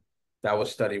question. That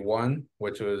was study one,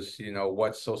 which was,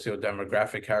 what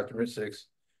socio-demographic characteristics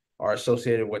are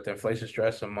associated with inflation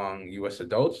stress among U.S.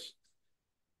 adults.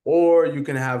 Or you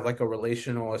can have like a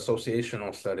relational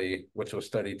associational study, which was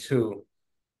study two,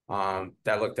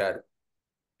 that looked at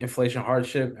inflation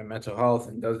hardship and mental health,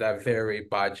 and does that vary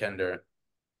by gender?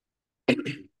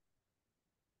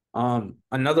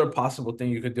 Another possible thing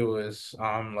you could do is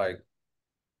like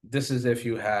this is if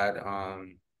you had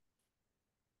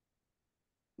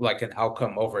like an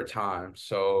outcome over time.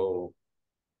 So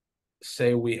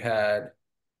say we had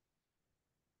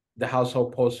the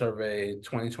household pulse survey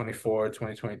 2024,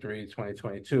 2023,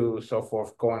 2022, so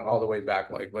forth, going all the way back,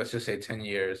 like let's just say 10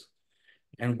 years.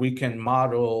 And we can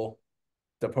model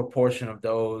the proportion of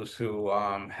those who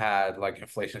had like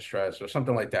inflation stress or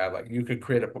something like that. Like you could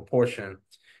create a proportion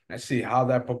and see how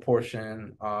that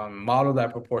proportion, model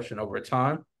that proportion over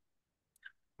time.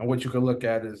 And what you could look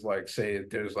at is like, say, if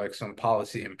there's like some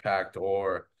policy impact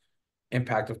or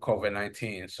impact of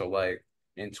COVID-19. So like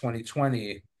in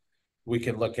 2020, we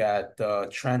could look at the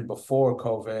trend before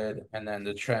COVID and then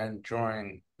the trend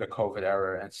during the COVID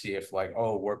era and see if like,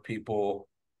 oh, were people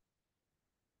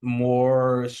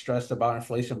more stressed about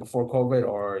inflation before COVID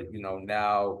or,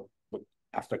 now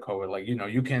after COVID? Like,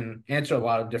 you can answer a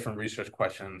lot of different research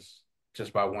questions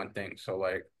just by one thing. So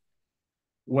like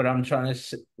what I'm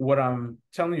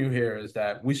telling you here is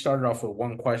that we started off with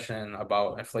one question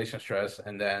about inflation stress,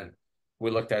 and then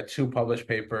we looked at two published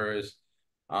papers,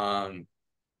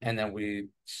 and then we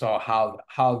saw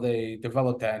how they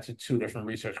developed that into two different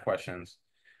research questions.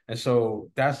 And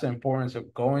so that's the importance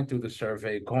of going through the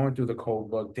survey, going through the code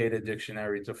book, data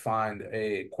dictionary to find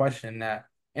a question that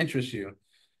interests you.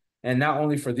 And not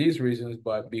only for these reasons,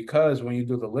 but because when you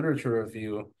do the literature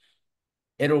review,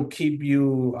 it'll keep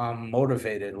you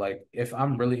motivated. Like if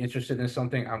I'm really interested in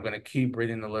something, I'm gonna keep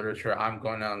reading the literature. I'm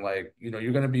gonna like,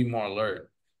 you're gonna be more alert.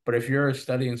 But if you're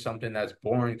studying something that's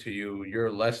boring to you,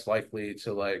 you're less likely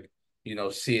to like,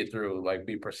 see it through, like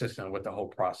be persistent with the whole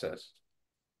process.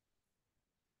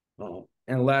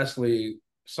 And lastly,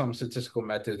 some statistical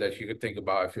methods that you could think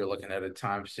about if you're looking at a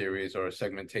time series or a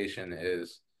segmentation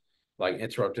is like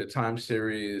interrupted time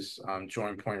series,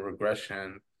 joint point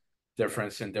regression,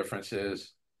 difference in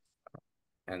differences,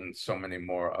 and so many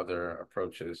more other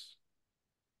approaches.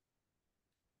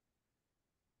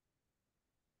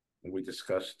 We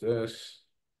discussed this.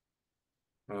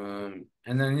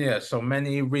 And then yeah, so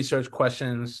many research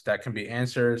questions that can be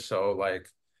answered. So like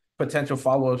potential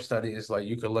follow-up studies, like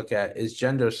you could look at, is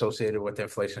gender associated with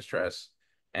inflation stress?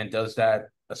 And does that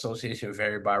association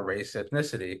vary by race,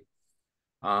 ethnicity?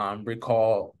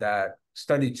 Recall that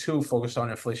study two focused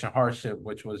on inflation hardship,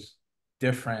 which was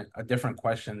a different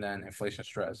question than inflation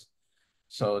stress.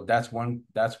 So that's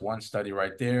one study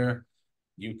right there.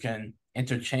 You can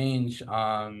interchange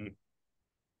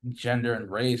gender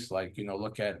and race, like,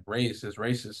 look at race. Is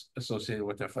race is associated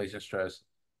with inflation stress?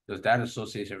 Does that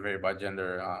association vary by gender?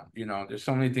 There's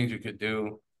so many things you could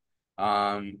do.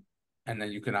 Um, and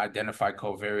then you can identify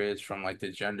covariates from like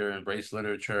the gender and race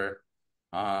literature.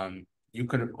 You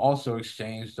could also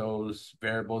exchange those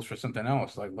variables for something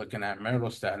else, like looking at marital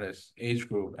status, age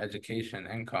group, education,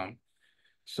 income.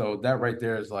 So that right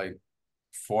there is like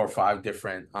 4 or 5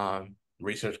 different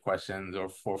research questions, or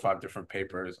 4 or 5 different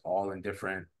papers, all in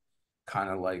different kind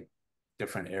of like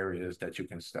different areas that you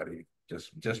can study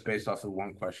just based off of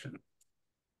one question.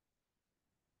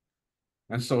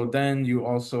 And so then you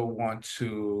also want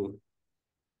to,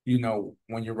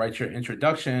 when you write your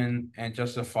introduction and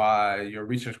justify your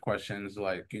research questions,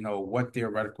 like, what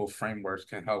theoretical frameworks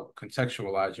can help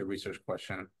contextualize your research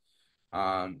question.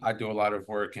 I do a lot of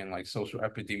work in like social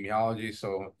epidemiology,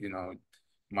 so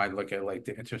might look at like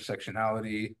the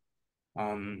intersectionality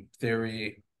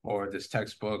theory, or this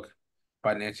textbook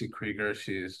by Nancy Krieger.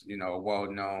 She's, a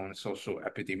well-known social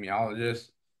epidemiologist.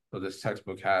 So this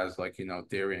textbook has like,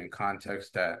 theory and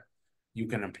context that you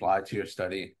can apply to your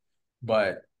study.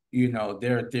 But,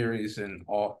 there are theories in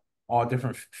all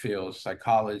different fields,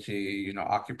 psychology,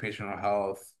 occupational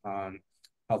health,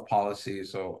 health policy.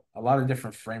 So a lot of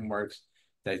different frameworks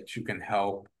that you can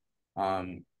help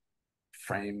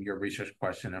frame your research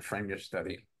question and frame your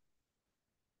study.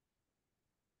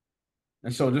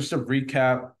 And so just to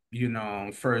recap,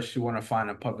 first you want to find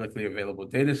a publicly available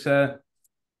data set.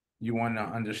 You want to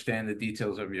understand the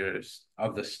details of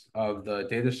the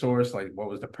data source, like what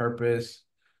was the purpose,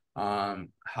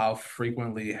 how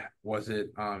frequently was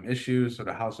it issued. So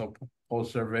the household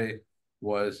pulse survey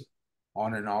was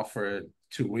on and off for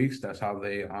 2 weeks. That's how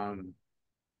they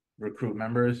recruit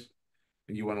members.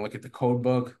 You want to look at the code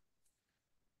book.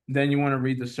 Then you want to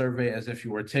read the survey as if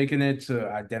you were taking it to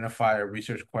identify a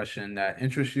research question that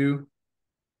interests you.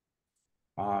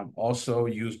 Also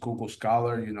use Google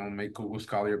Scholar, make Google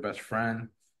Scholar your best friend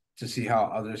to see how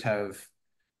others have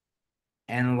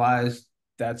analyzed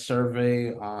that survey.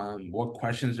 What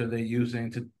questions are they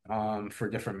using to for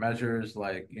different measures?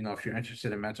 Like, if you're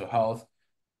interested in mental health,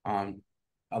 um,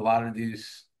 a lot of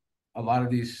these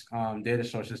data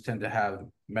sources tend to have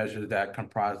measures that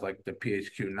comprise like the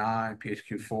PHQ-9,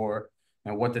 PHQ-4,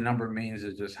 and what the number means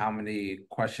is just how many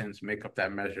questions make up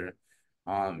that measure.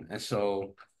 And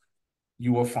so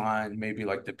you will find maybe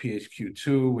like the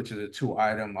PHQ-2, which is a 2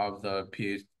 item of the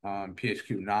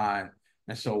PHQ-9.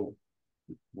 And so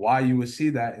why you would see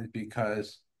that is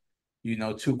because,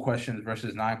 2 questions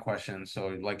versus 9 questions.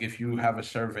 So like if you have a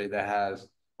survey that has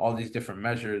all these different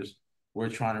measures, we're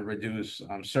trying to reduce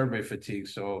survey fatigue.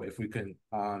 So if we can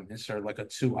insert like a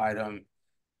 2 item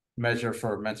measure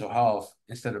for mental health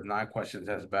instead of 9 questions,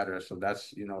 that's better. So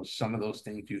that's, some of those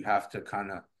things you have to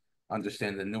kind of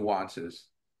understand the nuances.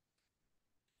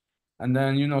 And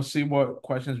then, see what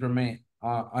questions remain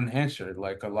unanswered.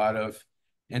 Like a lot of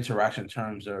interaction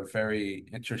terms are very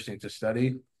interesting to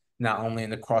study, not only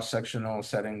in the cross-sectional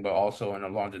setting, but also in a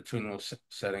longitudinal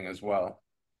setting as well.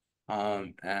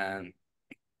 And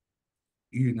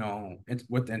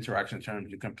with the interaction terms,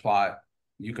 you can plot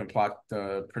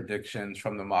the predictions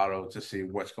from the model to see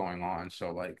what's going on.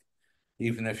 So like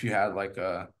even if you had like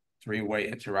a three-way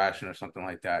interaction or something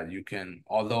like that, you can,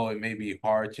 although it may be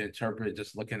hard to interpret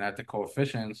just looking at the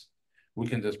coefficients, we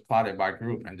can just plot it by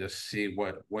group and just see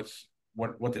what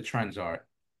the trends are.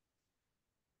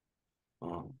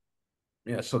 Um,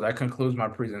 yeah, so that concludes my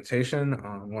presentation.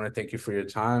 I want to thank you for your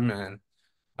time, and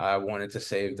I wanted to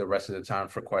save the rest of the time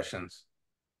for questions.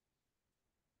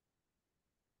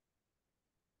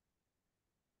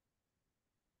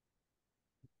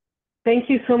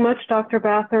 Thank you so much, Dr.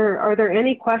 Bather. Are there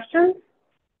any questions?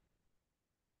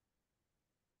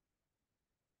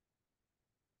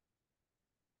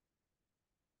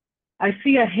 I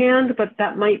see a hand, but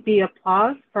that might be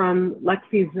applause from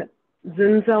Lexi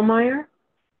Zinzelmeyer.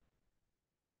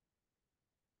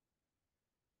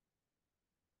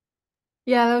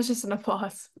 Yeah, that was just an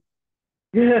applause.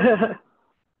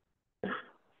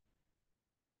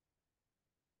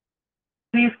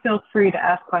 Please feel free to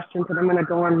ask questions, and I'm going to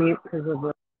go on mute because of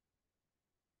the.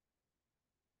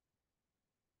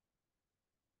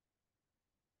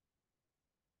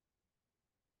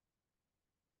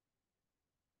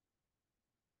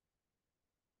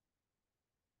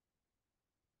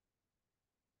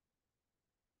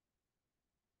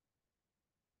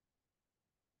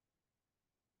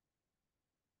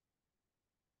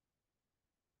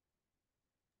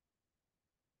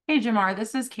 Hey, Jemar,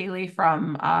 this is Kaylee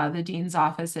from the Dean's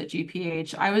office at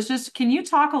GPH. Can you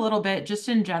talk a little bit just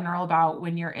in general about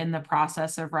when you're in the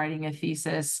process of writing a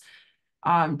thesis,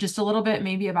 just a little bit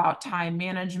maybe about time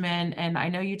management? And I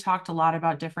know you talked a lot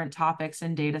about different topics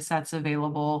and data sets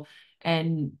available,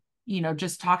 and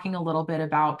just talking a little bit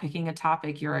about picking a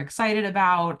topic you're excited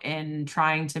about and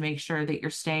trying to make sure that you're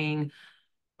staying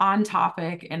on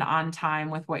topic and on time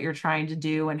with what you're trying to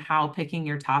do, and how picking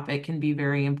your topic can be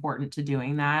very important to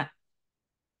doing that.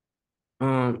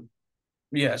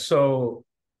 Yeah, so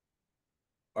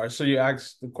all right, so you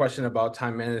asked the question about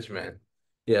time management.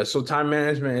 Yeah, so time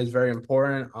management is very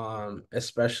important,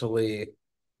 especially,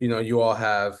 you all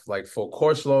have like full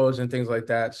course loads and things like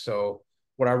that. So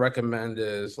what I recommend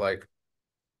is like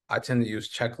I tend to use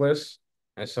checklists.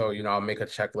 And so, I'll make a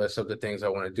checklist of the things I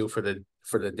want to do for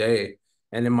the day.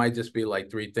 And it might just be like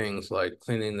three things like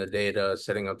cleaning the data,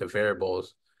 setting up the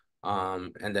variables,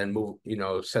 and then move,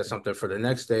 set something for the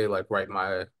next day, like write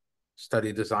my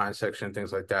study design section,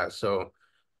 things like that. So,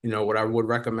 what I would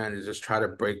recommend is just try to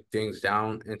break things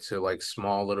down into like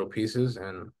small little pieces,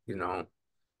 and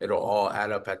it'll all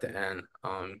add up at the end.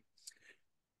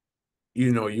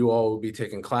 You all will be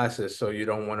taking classes, so you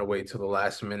don't want to wait till the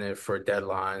last minute for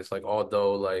deadlines. Like,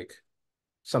 although like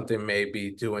something may be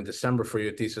due in December for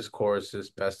your thesis course, it's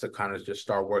best to kind of just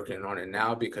start working on it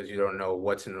now, because you don't know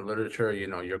what's in the literature.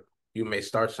 You may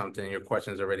start something, your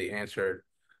question's already answered,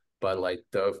 but like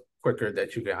the quicker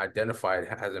that you can identify it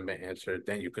hasn't been answered,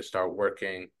 then you could start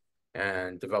working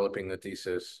and developing the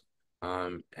thesis.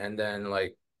 And then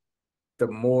like the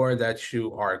more that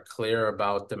you are clear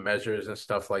about the measures and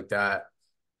stuff like that,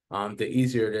 the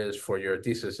easier it is for your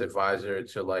thesis advisor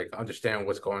to like understand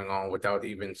what's going on without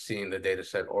even seeing the data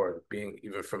set or being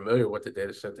even familiar with the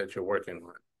data set that you're working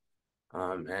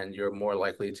on. And you're more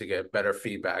likely to get better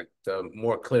feedback the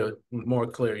more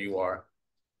clear you are.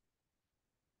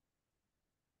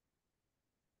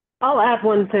 I'll add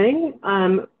one thing.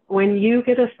 When you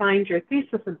get assigned your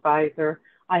thesis advisor,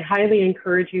 I highly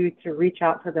encourage you to reach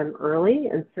out to them early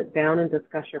and sit down and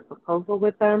discuss your proposal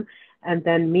with them, and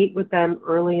then meet with them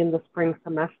early in the spring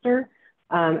semester,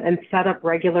 and set up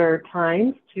regular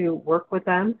times to work with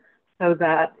them so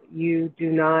that you do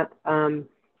not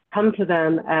come to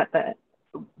them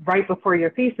right before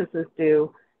your thesis is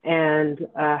due and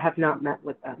have not met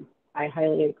with them. I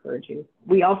highly encourage you.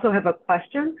 We also have a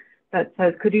question that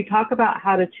says, could you talk about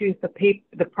how to choose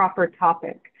the proper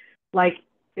topic? Like,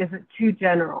 is it too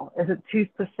general? Is it too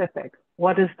specific?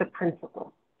 What is the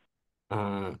principle?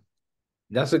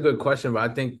 That's a good question, but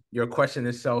I think your question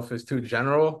itself is too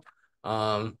general.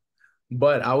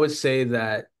 But I would say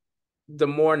that the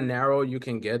more narrow you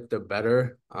can get, the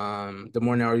better. The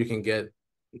more narrow you can get,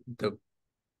 the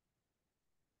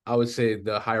I would say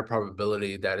the higher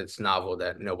probability that it's novel,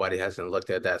 that nobody hasn't looked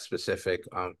at that specific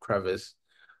crevice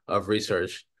of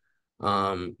research.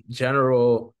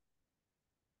 General,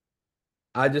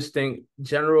 I just think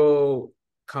general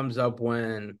comes up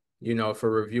when,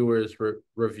 for reviewers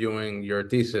reviewing your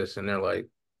thesis, and they're like,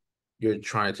 you're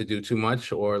trying to do too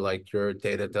much, or like your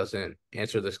data doesn't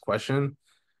answer this question.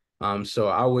 So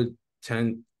I would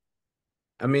tend,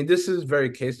 I mean, this is very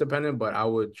case dependent, but I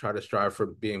would try to strive for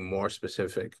being more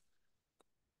specific.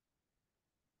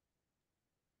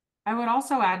 I would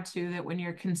also add too that when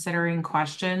you're considering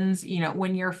questions,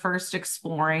 when you're first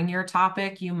exploring your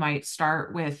topic, you might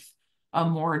start with a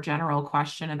more general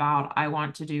question about, I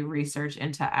want to do research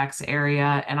into X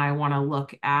area and I want to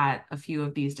look at a few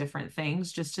of these different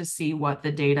things just to see what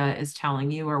the data is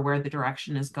telling you or where the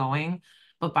direction is going.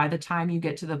 But by the time you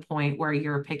get to the point where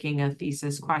you're picking a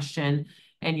thesis question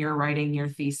and you're writing your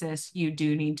thesis, you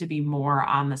do need to be more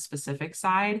on the specific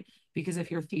side, because if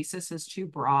your thesis is too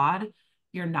broad,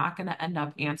 you're not going to end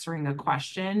up answering a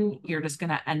question. You're just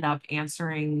going to end up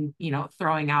answering,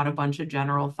 throwing out a bunch of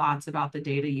general thoughts about the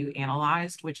data you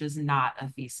analyzed, which is not a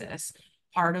thesis.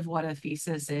 Part of what a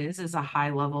thesis is a high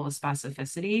level of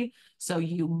specificity. So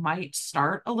you might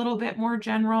start a little bit more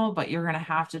general, but you're going to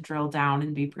have to drill down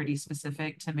and be pretty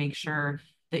specific to make sure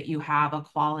that you have a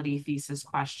quality thesis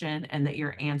question and that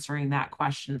you're answering that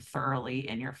question thoroughly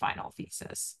in your final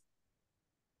thesis.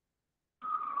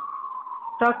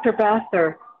 Dr.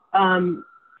 Bather,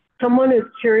 Someone is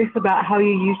curious about how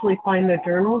you usually find the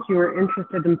journals you are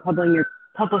interested in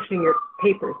publishing your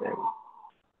papers in.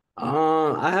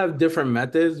 I have different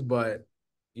methods, but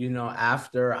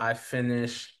after I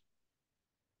finish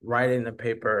writing the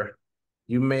paper,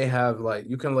 you may have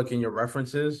you can look in your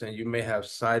references and you may have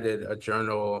cited a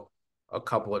journal a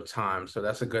couple of times. So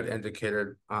that's a good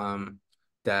indicator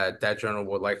that that journal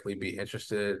will likely be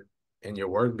interested in your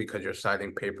work because you're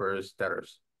citing papers that are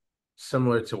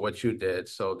similar to what you did.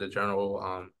 So the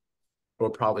journal will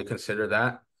probably consider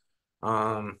that.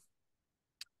 Um,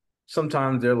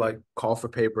 Sometimes they're like call for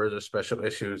papers or special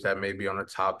issues that may be on a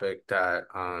topic that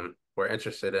we're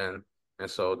interested in.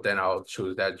 And so then I'll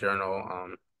choose that journal.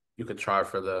 You could try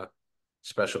for the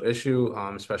special issue.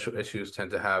 Special issues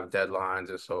tend to have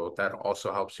deadlines, and so that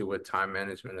also helps you with time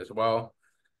management as well.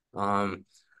 Um,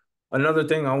 Another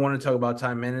thing I want to talk about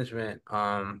time management.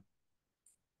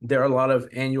 There are a lot of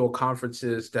annual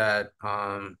conferences that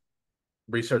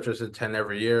researchers attend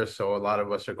every year. So a lot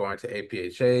of us are going to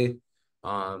APHA.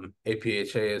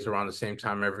 APHA is around the same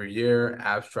time every year.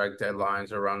 Abstract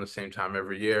deadlines are around the same time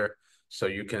every year. So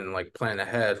you can plan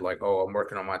ahead, oh, I'm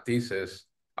working on my thesis.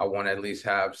 I want to at least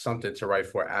have something to write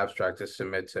for abstract to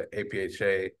submit to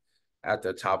APHA at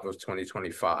the top of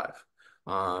 2025.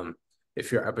 If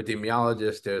you're an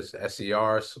epidemiologist, there's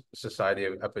SER, Society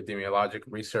of Epidemiologic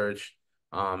Research.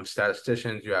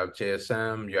 Statisticians, you have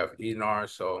JSM, you have ENAR.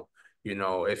 So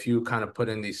if you kind of put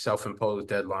in these self-imposed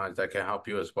deadlines, that can help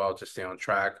you as well to stay on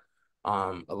track.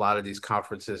 A lot of these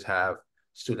conferences have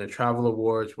student travel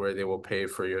awards where they will pay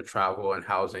for your travel and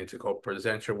housing to go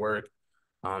present your work.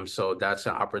 So that's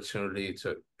an opportunity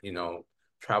to,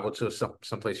 travel to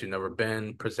someplace you've never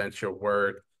been, present your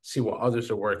work, see what others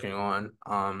are working on.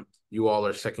 You all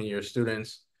are second-year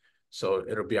students, so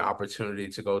it'll be an opportunity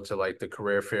to go to the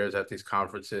career fairs at these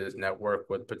conferences, network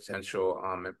with potential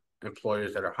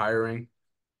employers that are hiring.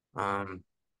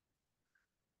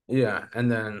 Yeah,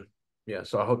 and then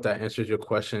so I hope that answers your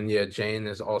question. Yeah, Jane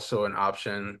is also an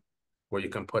option where you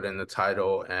can put in the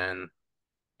title and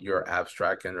your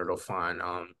abstract, and it'll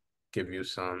give you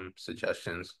some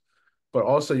suggestions. But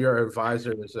also your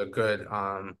advisor is a good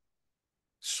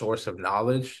source of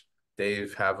knowledge. They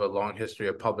have a long history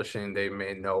of publishing. They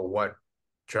may know what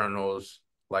journals,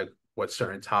 what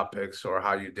certain topics or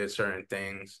how you did certain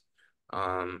things.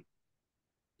 Yeah.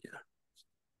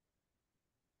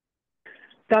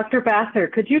 Dr. Bather,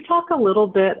 could you talk a little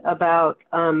bit about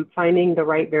finding the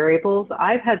right variables?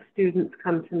 I've had students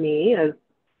come to me as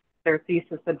their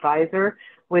thesis advisor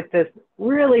with this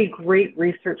really great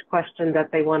research question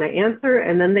that they want to answer,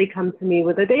 and then they come to me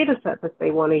with a data set that they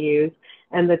want to use,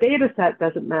 and the data set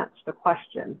doesn't match the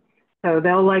question. So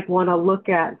they'll want to look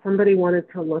at, somebody wanted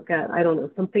to look at, I don't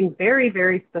know, something very,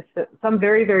 very specific, some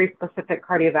very, very specific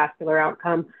cardiovascular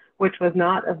outcome, which was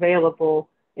not available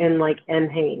in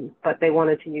NHANES, but they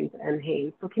wanted to use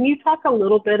NHANES. So can you talk a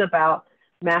little bit about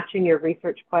matching your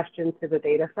research question to the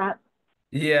data set?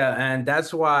 Yeah, and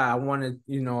that's why I wanted,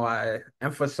 I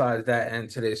emphasize that in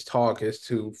today's talk is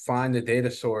to find the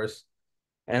data source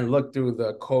and look through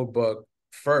the code book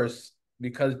first,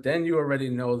 because then you already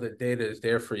know the data is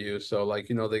there for you. So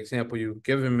the example you've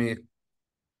given me,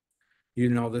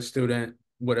 the student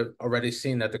would have already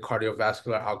seen that the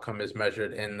cardiovascular outcome is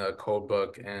measured in the code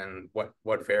book and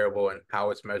what variable and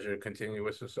how it's measured,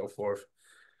 continuous and so forth.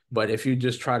 But if you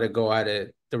just try to go at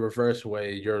it the reverse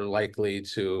way, you're likely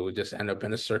to just end up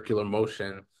in a circular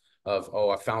motion of, oh,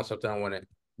 I found something I want to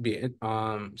be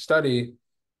study,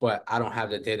 but I don't have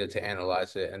the data to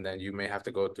analyze it. And then you may have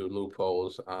to go through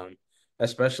loopholes,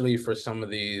 especially for some of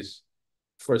those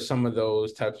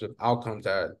types of outcomes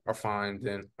that are found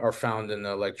in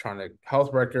the electronic health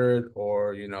record,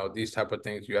 or these type of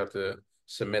things. You have to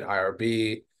submit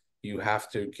IRB. You have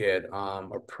to get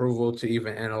approval to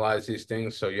even analyze these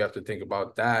things. So you have to think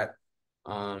about that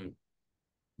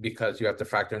because you have to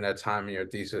factor in that time in your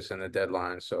thesis and the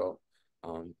deadline. So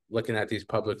looking at these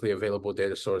publicly available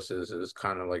data sources is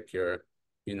kind of your,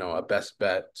 a best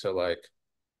bet to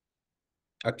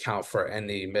account for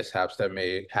any mishaps that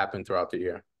may happen throughout the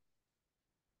year.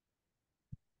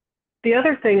 The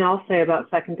other thing I'll say about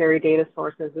secondary data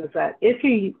sources is that if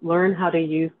you learn how to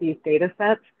use these data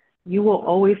sets, you will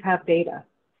always have data.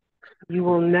 You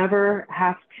will never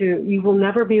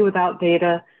be without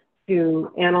data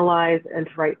to analyze and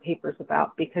to write papers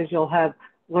about, because you'll have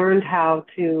learned how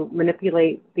to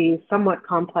manipulate these somewhat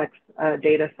complex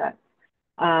data sets.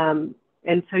 And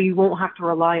so you won't have to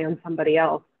rely on somebody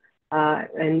else,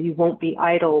 and you won't be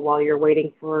idle while you're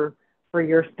waiting for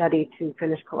your study to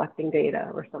finish collecting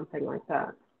data or something like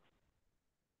that.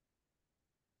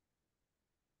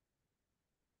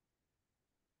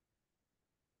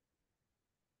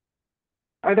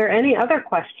 Are there any other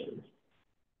questions?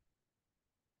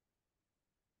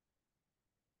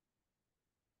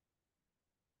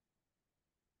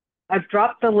 I've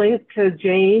dropped the link to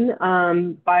Jane,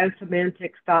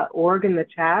 biosemantics.org in the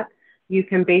chat. You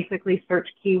can basically search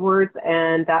keywords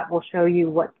and that will show you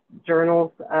what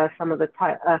journals some of the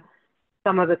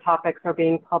topics are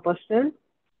being published in.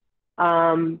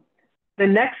 The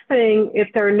next thing,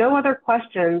 if there are no other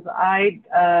questions,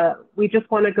 we just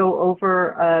want to go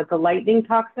over the lightning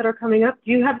talks that are coming up.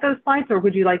 Do you have those slides or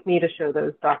would you like me to show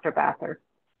those, Dr. Bather?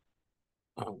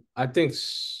 I think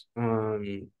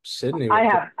Sydney.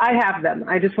 I have them.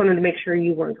 I just wanted to make sure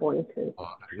you weren't going to.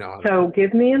 No. So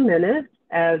give me a minute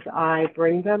as I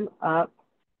bring them up,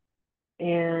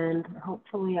 and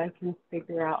hopefully I can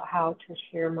figure out how to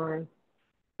share my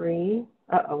screen.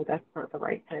 Uh-oh, that's not the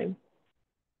right thing.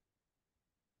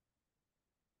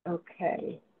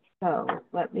 Okay, so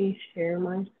let me share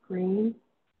my screen.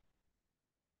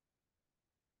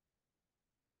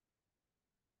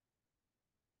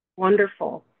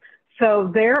 Wonderful.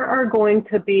 So there are going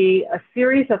to be a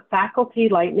series of faculty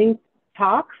lightning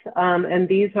talks, and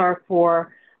these are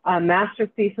for master's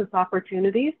thesis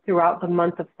opportunities throughout the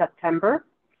month of September.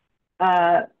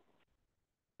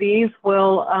 These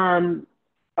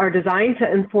are designed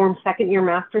to inform second-year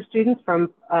master's students from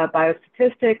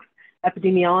biostatistics,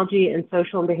 epidemiology, and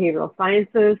social and behavioral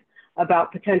sciences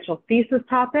about potential thesis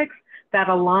topics that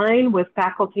align with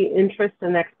faculty interests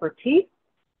and expertise.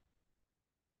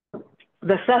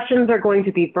 The sessions are going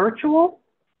to be virtual,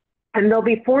 and there'll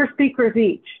be 4 speakers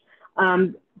each,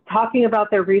 talking about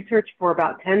their research for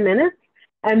about 10 minutes,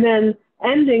 and then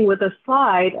ending with a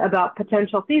slide about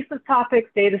potential thesis topics,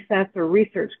 data sets, or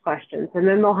research questions. And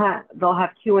then they'll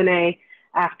have Q&A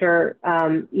after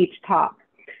each talk.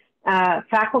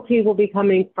 Faculty will be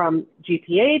coming from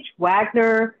GPH,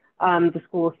 Wagner, the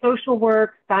School of Social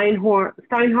Work, Steinhardt,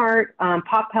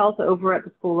 Pop Health over at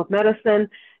the School of Medicine,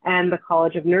 and the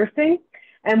College of Nursing.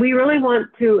 And we really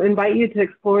want to invite you to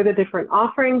explore the different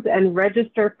offerings and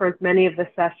register for as many of the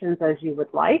sessions as you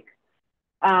would like.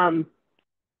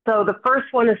 So the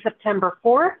first one is September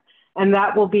 4th, and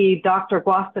that will be Dr.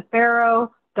 Guastafaro,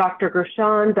 Dr.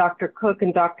 Gershon, Dr. Cook,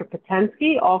 and Dr.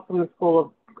 Potensky, all from the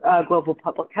School of Global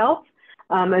Public Health.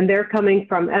 And they're coming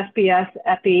from SBS,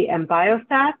 EPI, and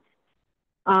Biostats.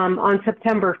 On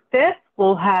September 5th,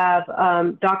 we'll have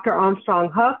Dr. Armstrong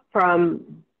Huff from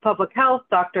Public Health,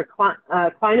 Dr.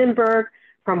 Kleinenberg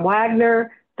from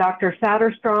Wagner, Dr.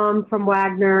 Satterstrom from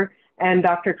Wagner, and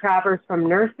Dr. Travers from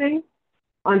Nursing.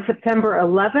 On September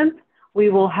 11th,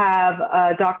 we will have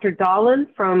Dr. Dahlin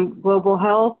from Global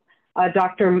Health,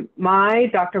 Dr. Mai,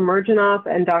 Dr. Merjanoff,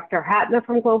 and Dr. Hatna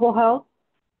from Global Health.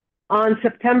 On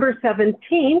September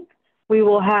 17th, we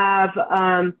will have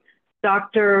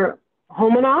Dr.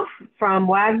 Homanoff from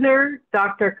Wagner,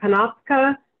 Dr.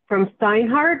 Konopka from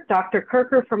Steinhardt, Dr.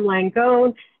 Kirker from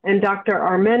Langone, and Dr.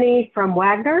 Armeni from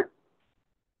Wagner.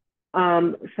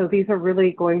 So these are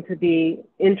really going to be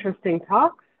interesting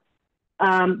talks.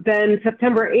 Then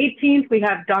September 18th, we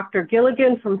have Dr.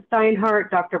 Gilligan from Steinhardt,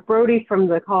 Dr. Brody from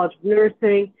the College of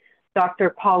Nursing, Dr.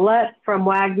 Paulette from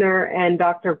Wagner, and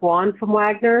Dr. Guan from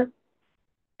Wagner.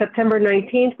 September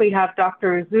 19th, we have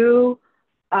Dr. Zhu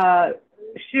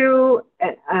Xu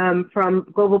from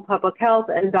Global Public Health,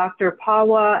 and Dr.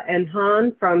 Pawa and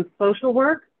Han from Social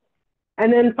Work.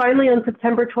 And then finally on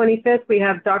September 25th, we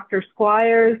have Dr.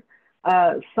 Squires,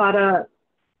 Sada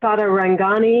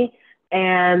Rangani,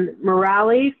 and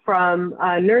Murali from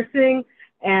Nursing,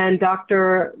 and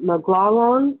Dr.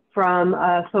 McGlawon from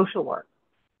Social Work.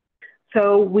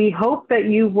 So we hope that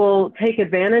you will take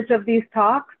advantage of these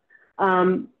talks.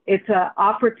 It's an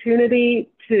opportunity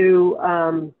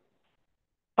to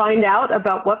find out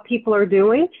about what people are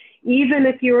doing. Even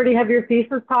if you already have your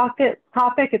thesis topic,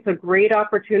 it's a great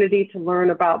opportunity to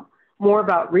learn more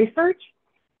about research.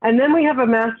 And then we have a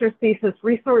master's thesis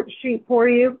research sheet for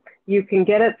you. You can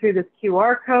get it through this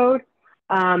QR code.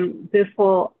 This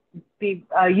will be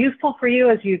useful for you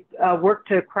as you work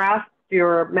to craft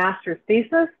your master's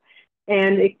thesis,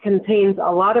 and it contains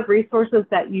a lot of resources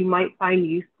that you might find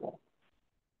useful.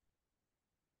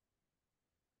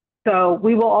 So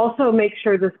we will also make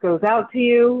sure this goes out to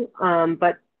you,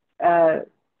 but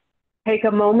take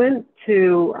a moment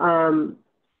to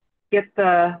get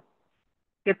the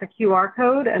QR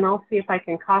code, and I'll see if I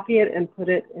can copy it and put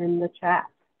it in the chat.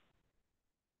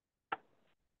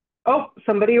 Oh,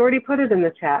 somebody already put it in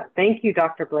the chat. Thank you,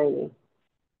 Dr. Blaney.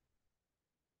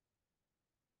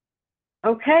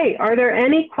 Okay, are there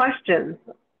any questions?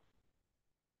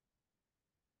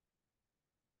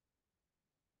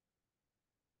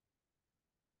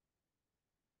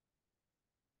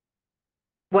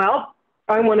 Well,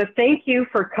 I want to thank you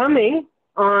for coming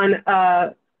on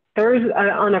Thursday,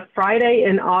 on a Friday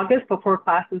in August before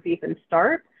classes even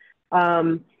start.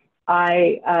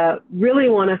 I really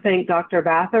want to thank Dr.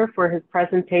 Bather for his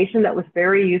presentation. That was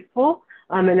very useful.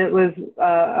 And it was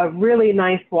a really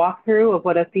nice walkthrough of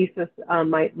what a thesis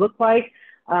might look like.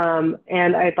 And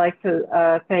I'd like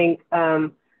to thank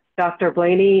Dr.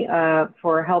 Blaney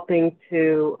for helping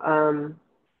to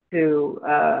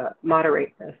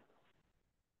moderate this.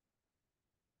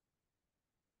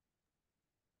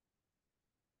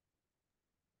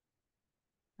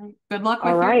 Good luck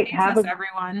with All your right, thesis,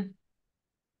 everyone.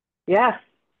 Yes.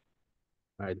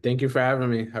 All right. Thank you for having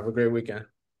me. Have a great weekend.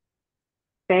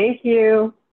 Thank you.